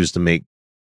refuse to make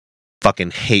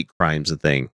fucking hate crimes a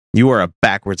thing. You are a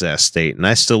backwards ass state, and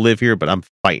I still live here, but I'm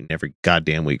fighting every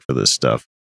goddamn week for this stuff.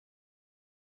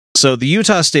 So the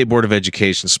Utah State Board of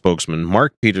Education spokesman,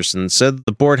 Mark Peterson, said that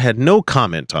the board had no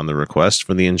comment on the request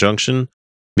for the injunction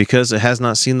because it has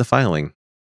not seen the filing.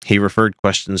 He referred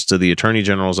questions to the Attorney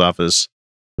General's office.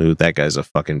 Ooh, that guy's a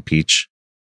fucking peach.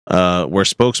 Where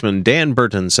spokesman Dan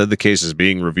Burton said the case is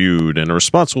being reviewed and a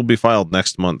response will be filed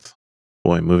next month.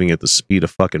 Boy, moving at the speed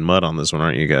of fucking mud on this one,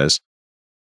 aren't you guys?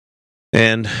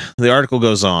 And the article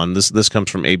goes on. This comes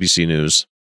from ABC News.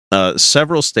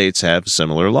 Several states have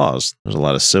similar laws. There's a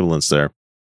lot of sibilance there.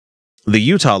 The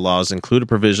Utah laws include a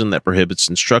provision that prohibits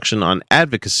instruction on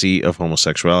advocacy of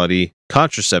homosexuality,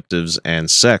 contraceptives, and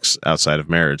sex outside of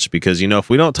marriage. Because, if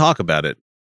we don't talk about it,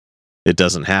 it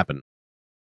doesn't happen.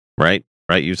 Right?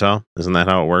 Right, Utah? Isn't that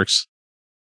how it works?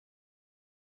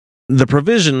 The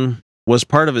provision was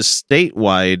part of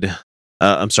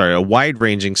a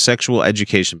wide-ranging sexual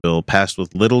education bill passed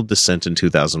with little dissent in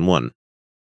 2001.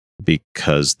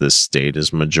 Because this state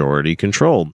is majority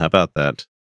controlled. How about that?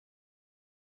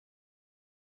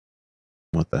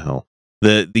 What the hell?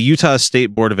 The Utah State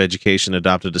Board of Education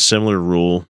adopted a similar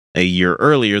rule a year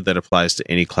earlier that applies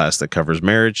to any class that covers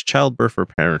marriage, childbirth, or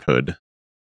parenthood.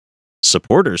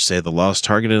 Supporters say the laws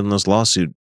targeted in this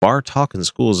lawsuit bar talk in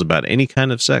schools about any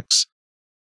kind of sex.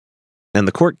 And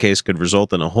the court case could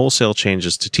result in a wholesale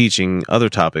changes to teaching other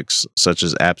topics, such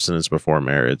as abstinence before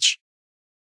marriage.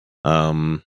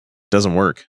 Doesn't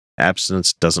work.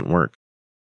 Abstinence doesn't work.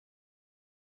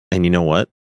 And you know what?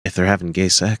 If they're having gay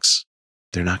sex,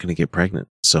 they're not going to get pregnant.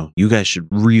 So you guys should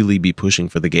really be pushing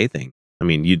for the gay thing. I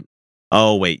mean, you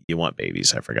want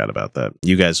babies. I forgot about that.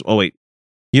 You guys,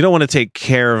 you don't want to take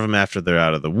care of them after they're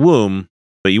out of the womb,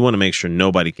 but you want to make sure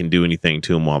nobody can do anything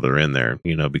to them while they're in there,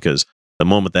 because the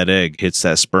moment that egg hits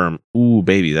that sperm, ooh,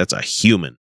 baby, that's a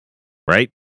human.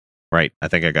 Right? Right. I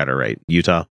think I got it right.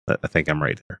 Utah, I think I'm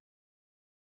right there.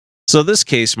 So this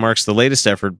case marks the latest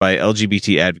effort by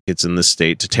LGBT advocates in this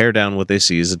state to tear down what they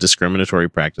see as discriminatory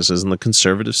practices in the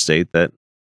conservative state that,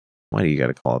 why do you got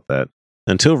to call it that,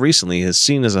 until recently has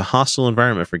seen as a hostile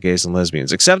environment for gays and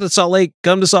lesbians. Except at Salt Lake.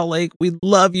 Come to Salt Lake. We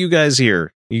love you guys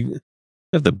here. You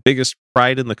have the biggest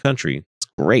pride in the country.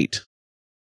 It's great.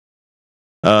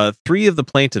 Three of the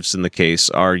plaintiffs in the case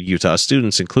are Utah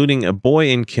students, including a boy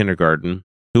in kindergarten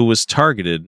who was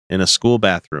targeted in a school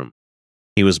bathroom.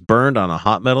 He was burned on a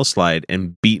hot metal slide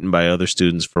and beaten by other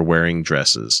students for wearing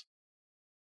dresses.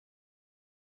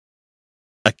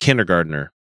 A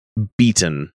kindergartner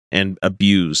beaten and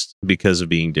abused because of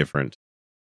being different.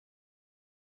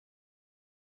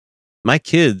 My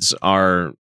kids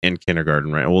are in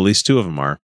kindergarten, right? Well, at least two of them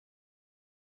are.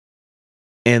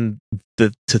 And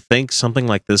to think something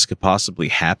like this could possibly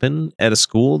happen at a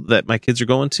school that my kids are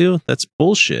going to, that's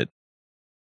bullshit.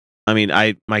 I mean,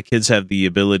 my kids have the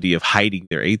ability of hiding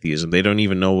their atheism. They don't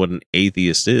even know what an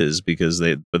atheist is because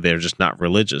they're just not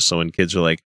religious. So when kids are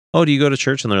like, "Oh, do you go to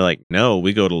church?" and they're like, "No,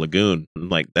 we go to Lagoon." I'm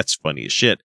like, that's funny as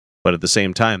shit. But at the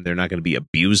same time, they're not going to be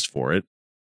abused for it.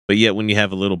 But yet when you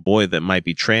have a little boy that might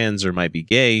be trans or might be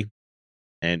gay,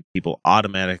 and people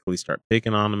automatically start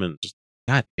picking on him, and just,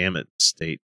 God damn it,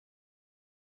 state.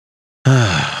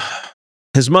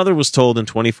 His mother was told in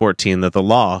 2014 that the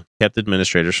law kept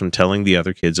administrators from telling the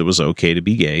other kids it was okay to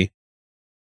be gay,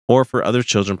 or for other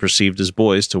children perceived as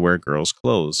boys to wear girls'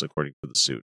 clothes, according to the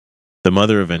suit. The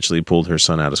mother eventually pulled her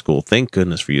son out of school. Thank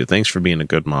goodness for you. Thanks for being a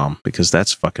good mom, because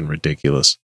that's fucking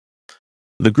ridiculous.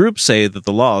 The group say that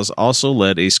the laws also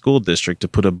led a school district to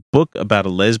put a book about a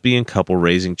lesbian couple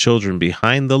raising children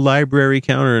behind the library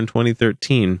counter in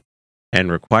 2013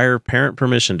 and require parent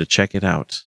permission to check it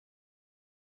out.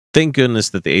 Thank goodness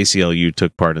that the ACLU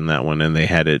took part in that one and they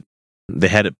had it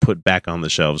put back on the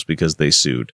shelves because they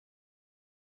sued.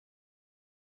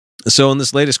 So in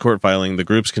this latest court filing, the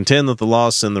groups contend that the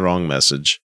laws send the wrong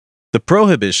message. The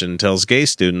prohibition tells gay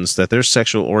students that their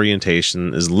sexual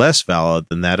orientation is less valid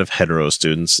than that of hetero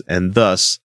students, and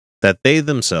thus that they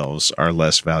themselves are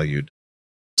less valued.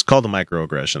 It's called a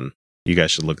microaggression. You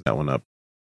guys should look that one up.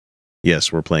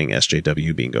 Yes, we're playing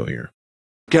SJW bingo here.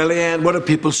 Kellyanne, what are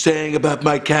people saying about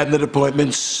my cabinet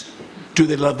appointments? Do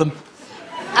they love them?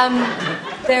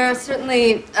 They're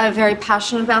certainly very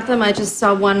passionate about them. I just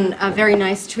saw one very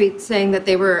nice tweet saying that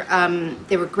they were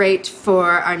great for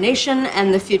our nation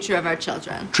and the future of our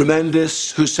children.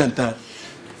 Tremendous. Who sent that?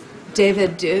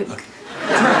 David Duke.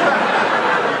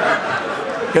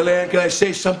 Kellyanne, can I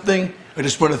say something? I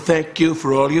just want to thank you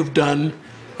for all you've done.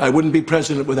 I wouldn't be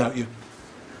president without you.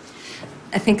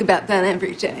 I think about that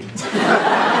every day.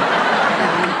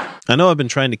 I know I've been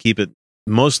trying to keep it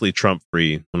mostly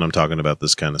Trump-free when I'm talking about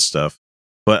this kind of stuff,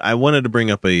 but I wanted to bring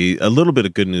up a little bit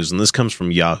of good news, and this comes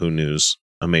from Yahoo News,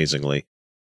 amazingly.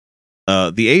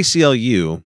 The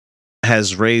ACLU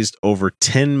has raised over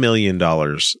 $10 million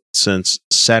since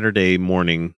Saturday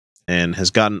morning and has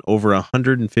gotten over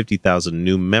 150,000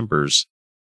 new members,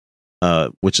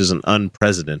 which is an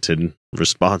unprecedented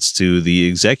response to the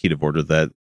executive order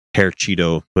that Herr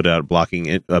Cheeto put out blocking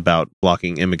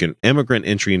immigrant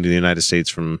entry into the United States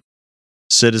from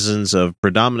citizens of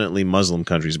predominantly Muslim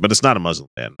countries. But it's not a Muslim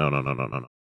ban. No.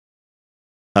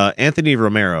 Anthony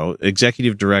Romero,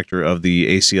 executive director of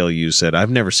the ACLU, said, "I've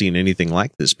never seen anything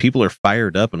like this. People are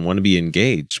fired up and want to be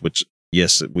engaged," which,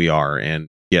 yes, we are. And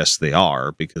yes, they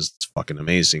are, because it's fucking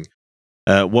amazing.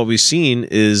 What we've seen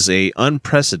is a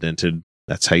unprecedented,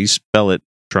 that's how you spell it,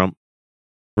 Trump,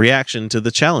 reaction to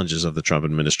the challenges of the Trump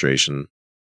administration.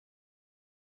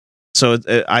 So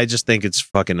I just think it's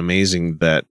fucking amazing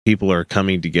that people are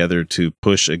coming together to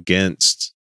push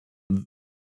against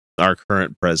our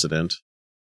current president.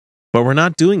 But we're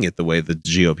not doing it the way the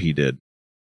GOP did.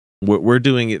 We're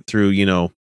doing it through,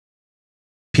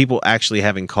 people actually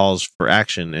having calls for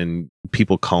action and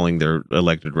people calling their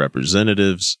elected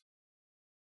representatives,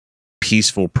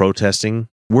 peaceful protesting.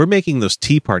 We're making those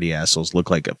Tea Party assholes look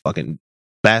like a fucking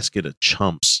basket of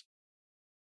chumps.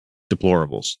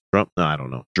 Deplorables.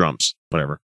 Drumps.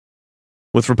 Whatever.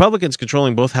 With Republicans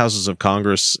controlling both houses of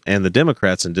Congress and the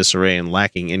Democrats in disarray and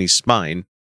lacking any spine,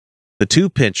 the two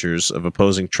pinchers of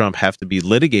opposing Trump have to be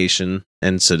litigation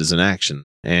and citizen action.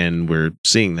 And we're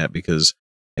seeing that because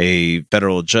a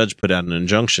federal judge put out an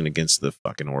injunction against the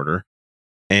fucking order.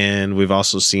 And we've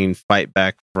also seen fight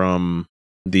back from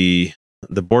the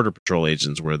Border Patrol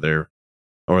agents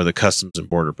or the Customs and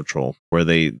Border Patrol, where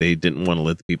they didn't want to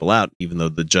let the people out, even though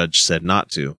the judge said not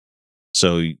to.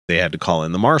 So they had to call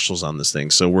in the marshals on this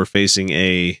thing. So we're facing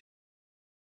a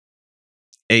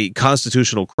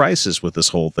constitutional crisis with this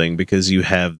whole thing, because you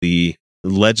have the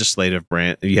legislative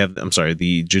branch,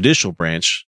 the judicial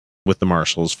branch with the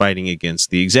marshals fighting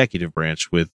against the executive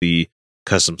branch with the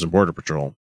Customs and Border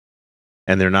Patrol.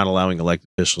 And they're not allowing elected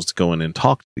officials to go in and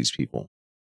talk to these people.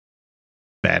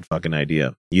 Bad fucking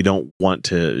idea. You don't want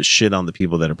to shit on the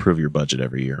people that approve your budget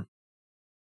every year.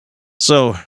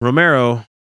 So Romero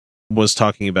was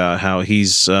talking about how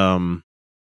he's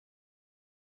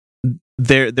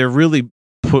they're really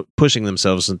pushing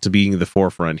themselves into being the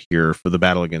forefront here for the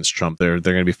battle against Trump. They're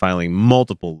going to be filing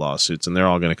multiple lawsuits, and they're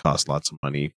all going to cost lots of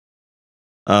money.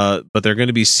 But they're going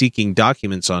to be seeking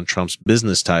documents on Trump's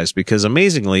business ties because,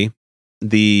 amazingly,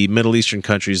 the Middle Eastern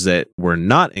countries that were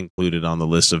not included on the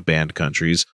list of banned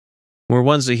countries were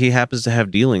ones that he happens to have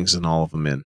dealings in all of them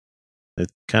in.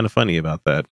 It's kind of funny about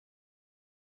that.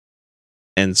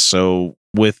 And so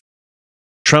with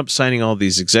Trump signing all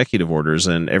these executive orders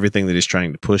and everything that he's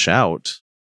trying to push out,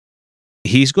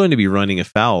 he's going to be running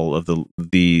afoul of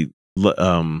the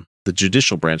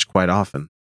judicial branch quite often.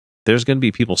 There's going to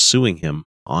be people suing him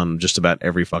on just about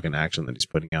every fucking action that he's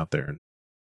putting out there,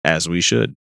 as we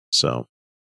should. So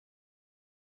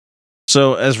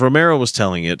as Romero was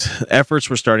telling it, efforts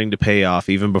were starting to pay off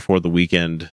even before the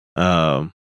weekend with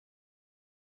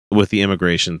the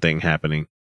immigration thing happening.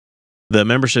 The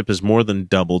membership has more than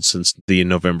doubled since the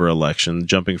November election,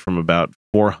 jumping from about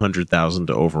 400,000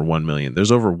 to over 1 million.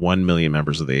 There's over 1 million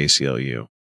members of the ACLU.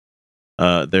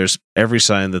 There's every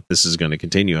sign that this is going to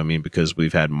continue. I mean, because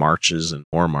we've had marches and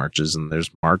more marches, and there's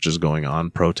marches going on,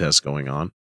 protests going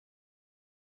on.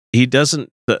 He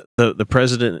doesn't, the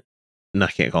president, I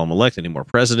can't call him elect anymore,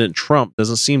 President Trump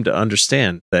doesn't seem to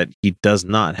understand that he does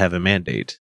not have a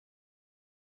mandate.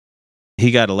 He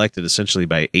got elected essentially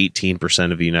by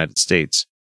 18% of the United States,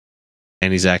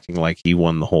 and he's acting like he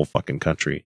won the whole fucking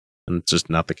country, and it's just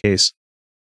not the case.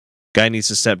 Guy needs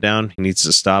to step down, he needs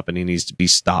to stop, and he needs to be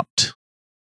stopped.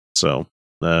 So,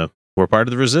 we're part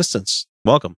of the resistance.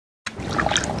 Welcome.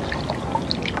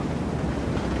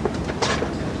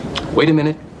 Wait a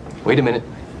minute.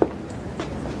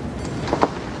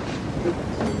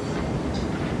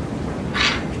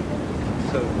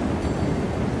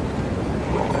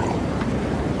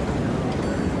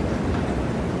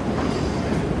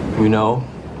 You know,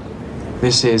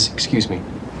 this is, excuse me,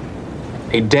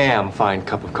 a damn fine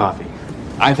cup of coffee.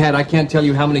 I've had, I can't tell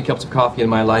you how many cups of coffee in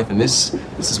my life, and this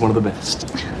is one of the best.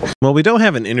 Well, we don't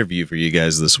have an interview for you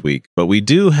guys this week, but we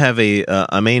do have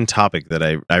a main topic that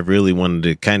I really wanted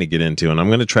to kind of get into, and I'm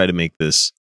going to try to make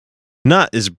this not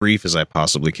as brief as I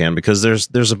possibly can, because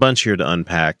there's a bunch here to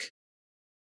unpack.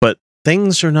 But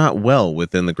things are not well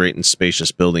within the great and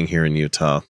spacious building here in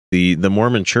Utah. The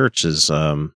Mormon Church is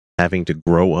having to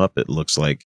grow up, it looks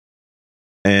like.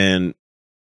 And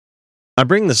I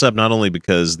bring this up not only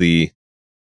because they're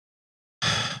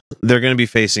going to be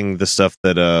facing the stuff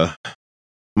that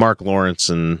Mark Lawrence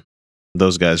and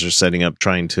those guys are setting up,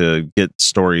 trying to get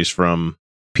stories from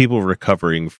people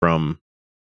recovering from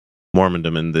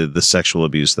Mormondom and the sexual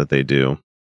abuse that they do.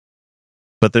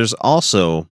 But there's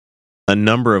also a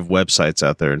number of websites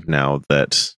out there now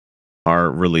that are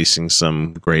releasing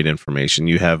some great information.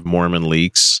 You have Mormon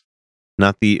Leaks,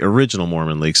 not the original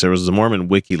Mormon Leaks. There was the Mormon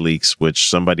WikiLeaks, which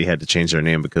somebody had to change their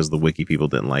name because the wiki people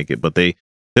didn't like it. But they're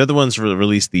the ones who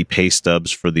released the pay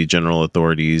stubs for the general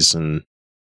authorities and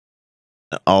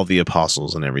all the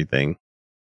apostles and everything.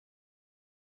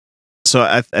 So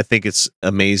I think it's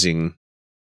amazing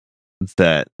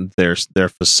that their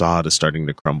facade is starting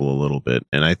to crumble a little bit.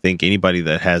 And I think anybody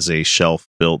that has a shelf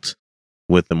built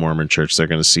with the Mormon Church, they're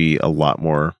going to see a lot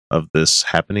more of this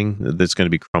happening. That's going to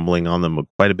be crumbling on them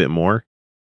quite a bit more.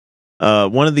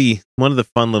 One of the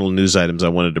fun little news items I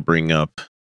wanted to bring up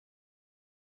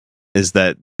is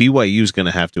that BYU is going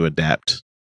to have to adapt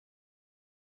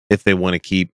if they want to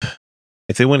keep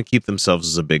themselves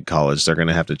as a big college. They're going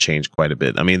to have to change quite a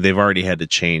bit. I mean, they've already had to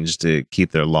change to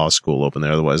keep their law school open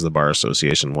there, otherwise the Bar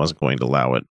Association wasn't going to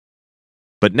allow it.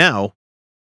 But now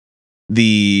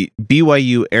the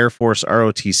BYU Air Force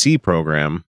ROTC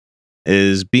program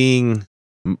is being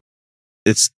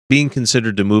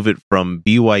considered to move it from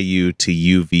BYU to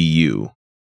UVU.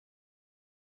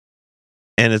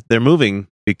 And they're moving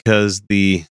because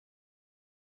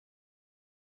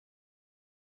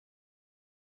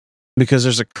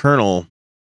there's a colonel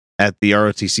at the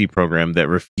ROTC program that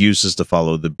refuses to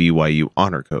follow the BYU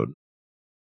honor code.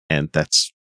 And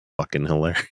that's fucking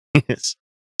hilarious.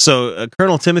 So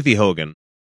Colonel Timothy Hogan,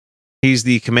 he's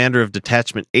the commander of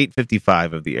Detachment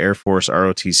 855 of the Air Force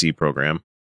ROTC program,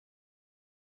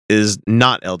 is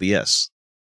not LDS.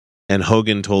 And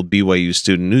Hogan told BYU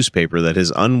student newspaper that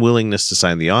his unwillingness to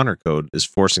sign the honor code is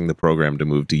forcing the program to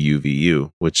move to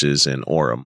UVU, which is in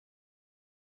Orem.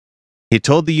 He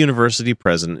told the university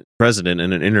president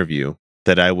in an interview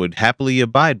that I would happily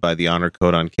abide by the honor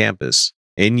code on campus,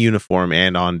 in uniform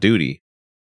and on duty.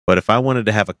 But if I wanted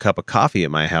to have a cup of coffee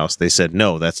at my house, they said,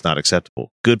 no, that's not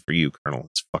acceptable. Good for you, Colonel.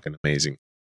 It's fucking amazing.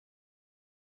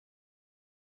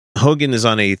 Hogan is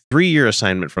on a 3-year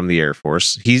assignment from the Air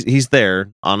Force. He's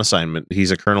there on assignment. He's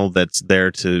a colonel that's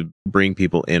there to bring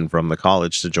people in from the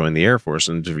college to join the Air Force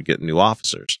and to get new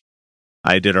officers.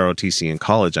 I did ROTC in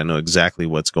college. I know exactly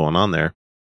what's going on there.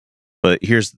 But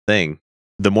here's the thing.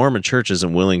 The Mormon Church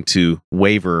isn't willing to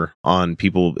waver on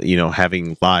people,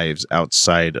 having lives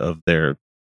outside of their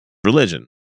religion.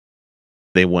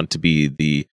 They want to be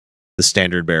the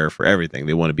standard bearer for everything.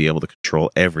 They want to be able to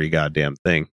control every goddamn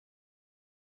thing.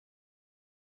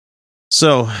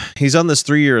 So he's on this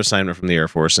 3-year assignment from the Air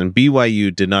Force, and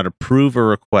BYU did not approve a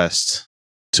request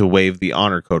to waive the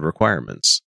honor code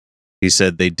requirements. He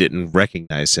said they didn't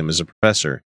recognize him as a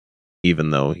professor, even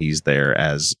though he's there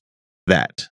as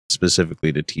that,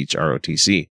 specifically to teach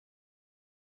ROTC.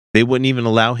 They wouldn't even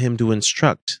allow him to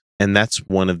instruct, and that's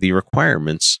one of the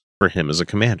requirements for him as a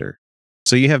commander.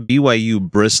 So you have BYU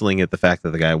bristling at the fact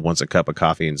that the guy wants a cup of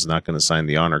coffee and is not going to sign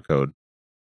the honor code,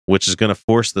 which is going to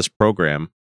force this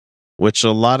program, which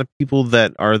a lot of people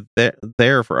that are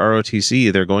there for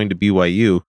ROTC, they're going to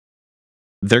BYU,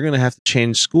 they're going to have to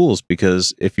change schools,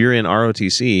 because if you're in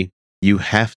ROTC, you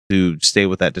have to stay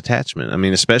with that detachment. I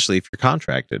mean, especially if you're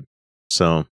contracted.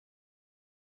 So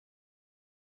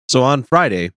on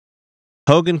Friday,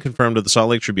 Hogan confirmed to the Salt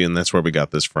Lake Tribune, that's where we got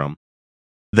this from,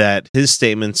 that his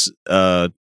statements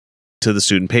to the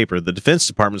student paper, the Defense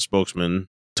Department spokesman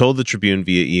told the Tribune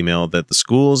via email that the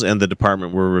schools and the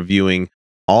department were reviewing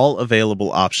all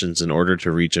available options in order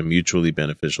to reach a mutually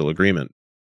beneficial agreement.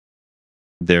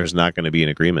 There's not going to be an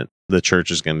agreement. The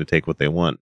church is going to take what they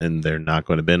want, and they're not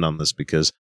going to bend on this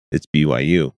because it's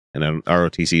BYU, and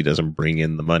ROTC doesn't bring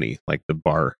in the money like the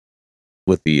bar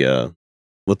with the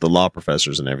law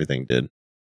professors and everything did.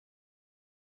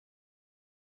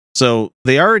 So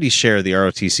they already share the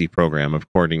ROTC program,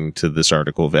 according to this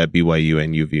article, at BYU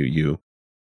and UVU.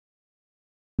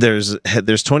 There's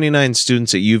 29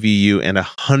 students at UVU and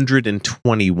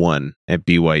 121 at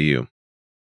BYU.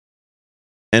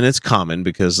 And it's common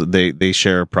because they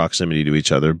share proximity to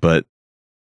each other, but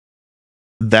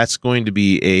that's going to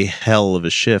be a hell of a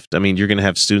shift. I mean, you're going to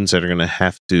have students that are going to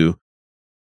have to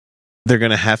go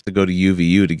to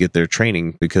UVU to get their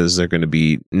training, because they're going to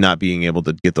be not being able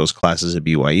to get those classes at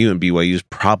BYU, and BYU is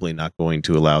probably not going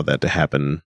to allow that to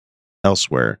happen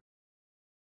elsewhere.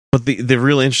 But the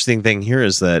real interesting thing here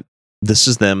is that this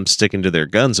is them sticking to their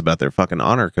guns about their fucking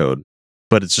honor code,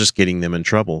 but it's just getting them in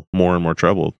trouble, more and more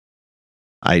trouble.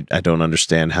 I don't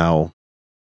understand how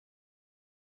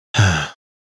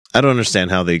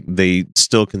they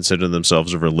still consider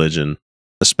themselves a religion,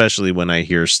 especially when I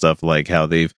hear stuff like how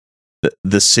the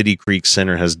City Creek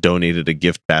Center has donated a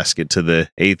gift basket to the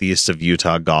Atheists of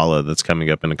Utah Gala that's coming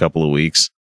up in a couple of weeks.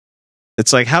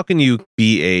 It's like, how can you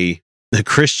be a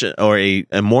Christian or a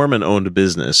Mormon-owned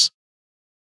business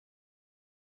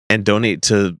and donate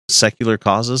to secular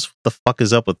causes? What the fuck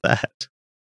is up with that?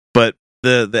 But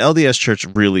the LDS Church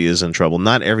really is in trouble.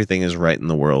 Not everything is right in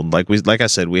the world. Like I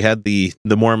said, we had the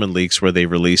Mormon leaks where they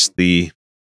released the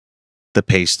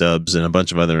pay stubs and a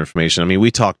bunch of other information. I mean,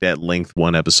 we talked at length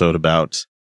one episode about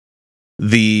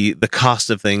the cost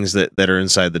of things that are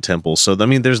inside the temple. So, I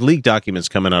mean, there's leaked documents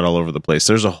coming out all over the place.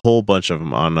 There's a whole bunch of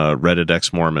them on Reddit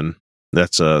X Mormon.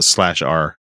 That's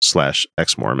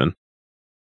 /r/X Mormon.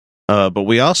 But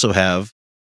we also have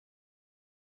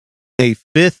a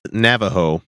fifth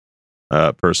Navajo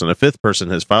person. A fifth person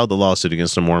has filed a lawsuit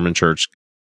against the Mormon Church,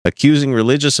 accusing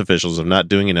religious officials of not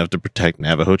doing enough to protect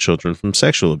Navajo children from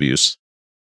sexual abuse.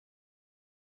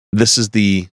 I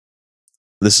think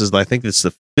it's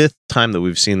the fifth time that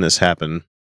we've seen this happen,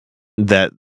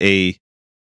 that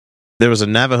there was a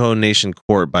Navajo Nation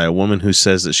court by a woman who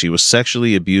says that she was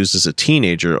sexually abused as a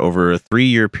teenager over a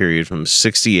 3-year period from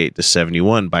 68 to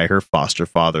 71 by her foster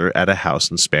father at a house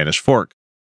in Spanish Fork.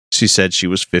 She said she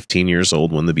was 15 years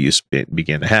old when the abuse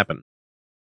began to happen.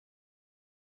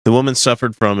 The woman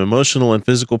suffered from emotional and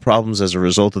physical problems as a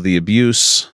result of the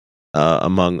abuse,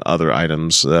 among other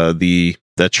items. The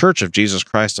Church of Jesus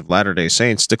Christ of Latter-day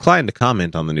Saints declined to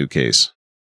comment on the new case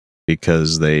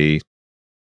because they're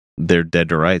dead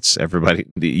to rights. Everybody,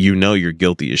 you're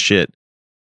guilty as shit,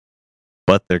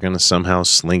 but they're going to somehow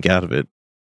slink out of it.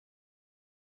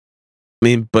 I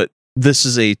mean, but this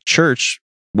is a church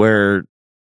where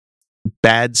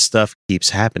bad stuff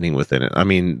keeps happening within it. I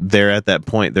mean, they're at that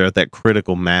point, they're at that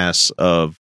critical mass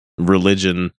of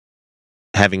religion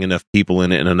having enough people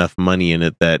in it and enough money in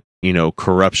it that,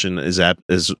 corruption is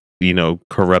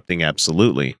corrupting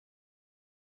absolutely.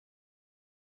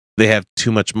 They have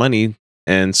too much money,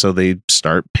 and so they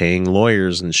start paying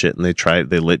lawyers and shit, and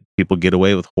they let people get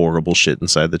away with horrible shit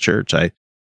inside the church. I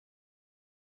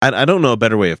don't know a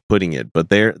better way of putting it, but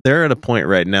they're at a point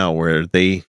right now where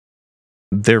they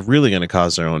they're really going to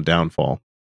cause their own downfall.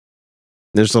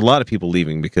 There's a lot of people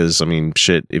leaving because, I mean,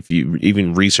 shit, if you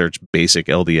even research basic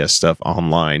LDS stuff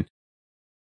online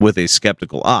with a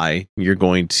skeptical eye, you're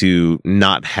going to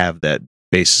not have that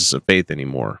basis of faith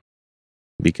anymore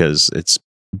because it's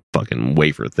fucking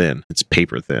wafer thin. It's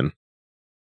paper thin.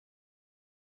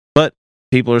 But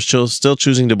people are still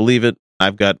choosing to believe it.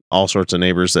 I've got all sorts of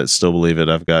neighbors that still believe it.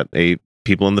 I've got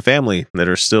people in the family that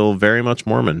are still very much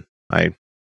Mormon. I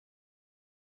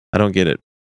don't get it.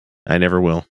 I never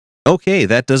will. Okay,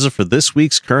 that does it for this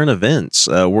week's current events.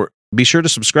 Be sure to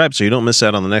subscribe so you don't miss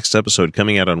out on the next episode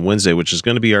coming out on Wednesday, which is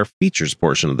going to be our features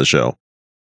portion of the show.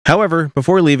 However,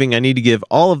 before leaving, I need to give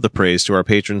all of the praise to our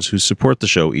patrons who support the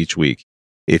show each week.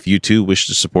 If you too wish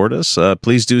to support us,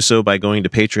 please do so by going to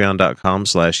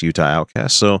patreon.com/Utah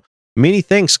Outcasts. So many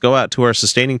thanks go out to our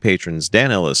sustaining patrons,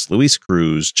 Dan Ellis, Luis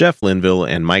Cruz, Jeff Linville,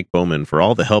 and Mike Bowman for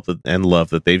all the help and love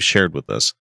that they've shared with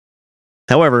us.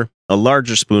 However, a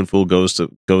larger spoonful goes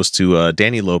to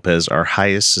Danny Lopez, our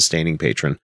highest sustaining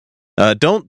patron.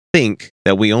 Don't think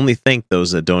that we only thank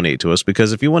those that donate to us,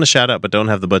 because if you want to shout out but don't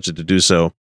have the budget to do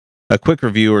so, a quick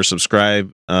review or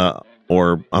subscribe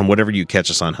or on whatever you catch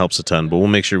us on helps a ton, but we'll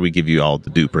make sure we give you all the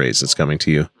due praise that's coming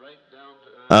to you.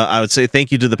 I would say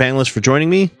thank you to the panelists for joining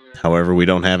me. However, we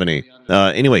don't have any.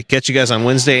 Anyway, catch you guys on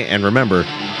Wednesday, and remember,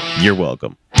 you're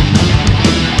welcome.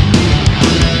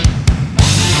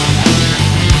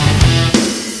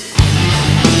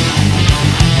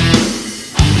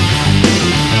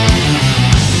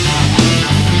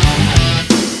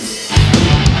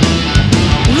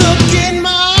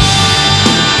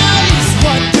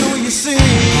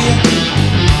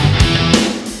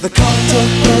 The cult of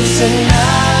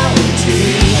personality.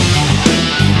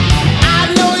 I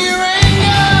know your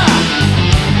anger,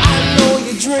 I know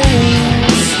your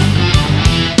dreams.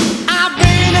 I've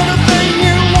been everything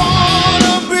you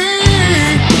wanna be.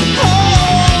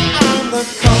 Oh, I'm the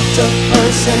cult of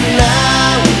personality.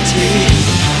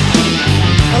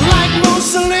 Like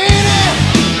Mussolini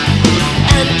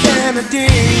and Kennedy,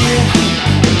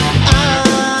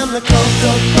 I'm the cult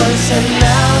of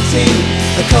personality.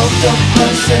 The cult of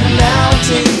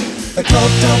personality, the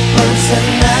cult of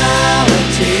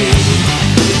personality.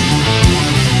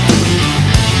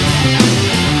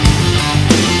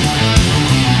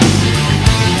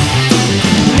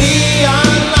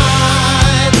 Neon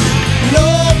lights,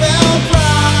 Nobel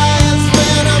Prize.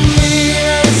 When a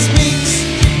mirror speaks,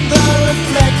 the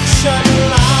reflection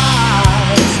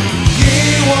lies. You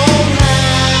won't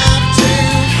have to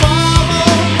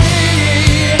follow me.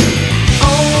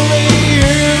 Only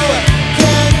you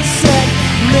can set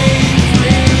me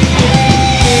free.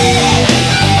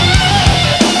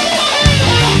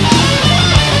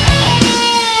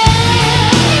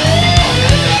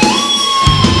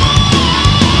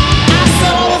 I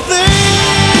saw the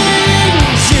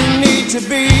things you need to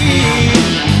be.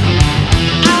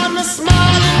 I'm the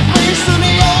smiling face on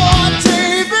your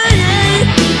TV.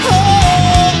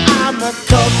 Oh, I'm the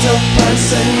cult of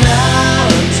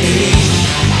personality.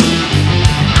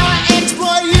 I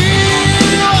exploit you,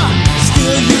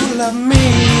 still you love me.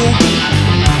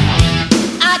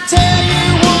 I tell you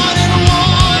 1 and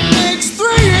 1 makes 3.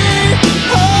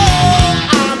 Oh,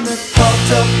 I'm the cult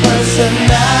of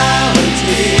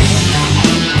personality.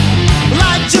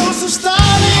 Like Joseph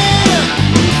Stalin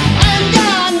and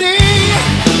Gandhi.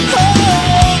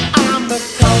 Oh, I'm the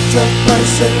cult of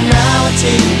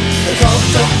personality. The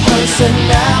cult of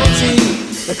personality.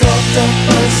 The cult of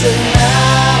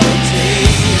personality.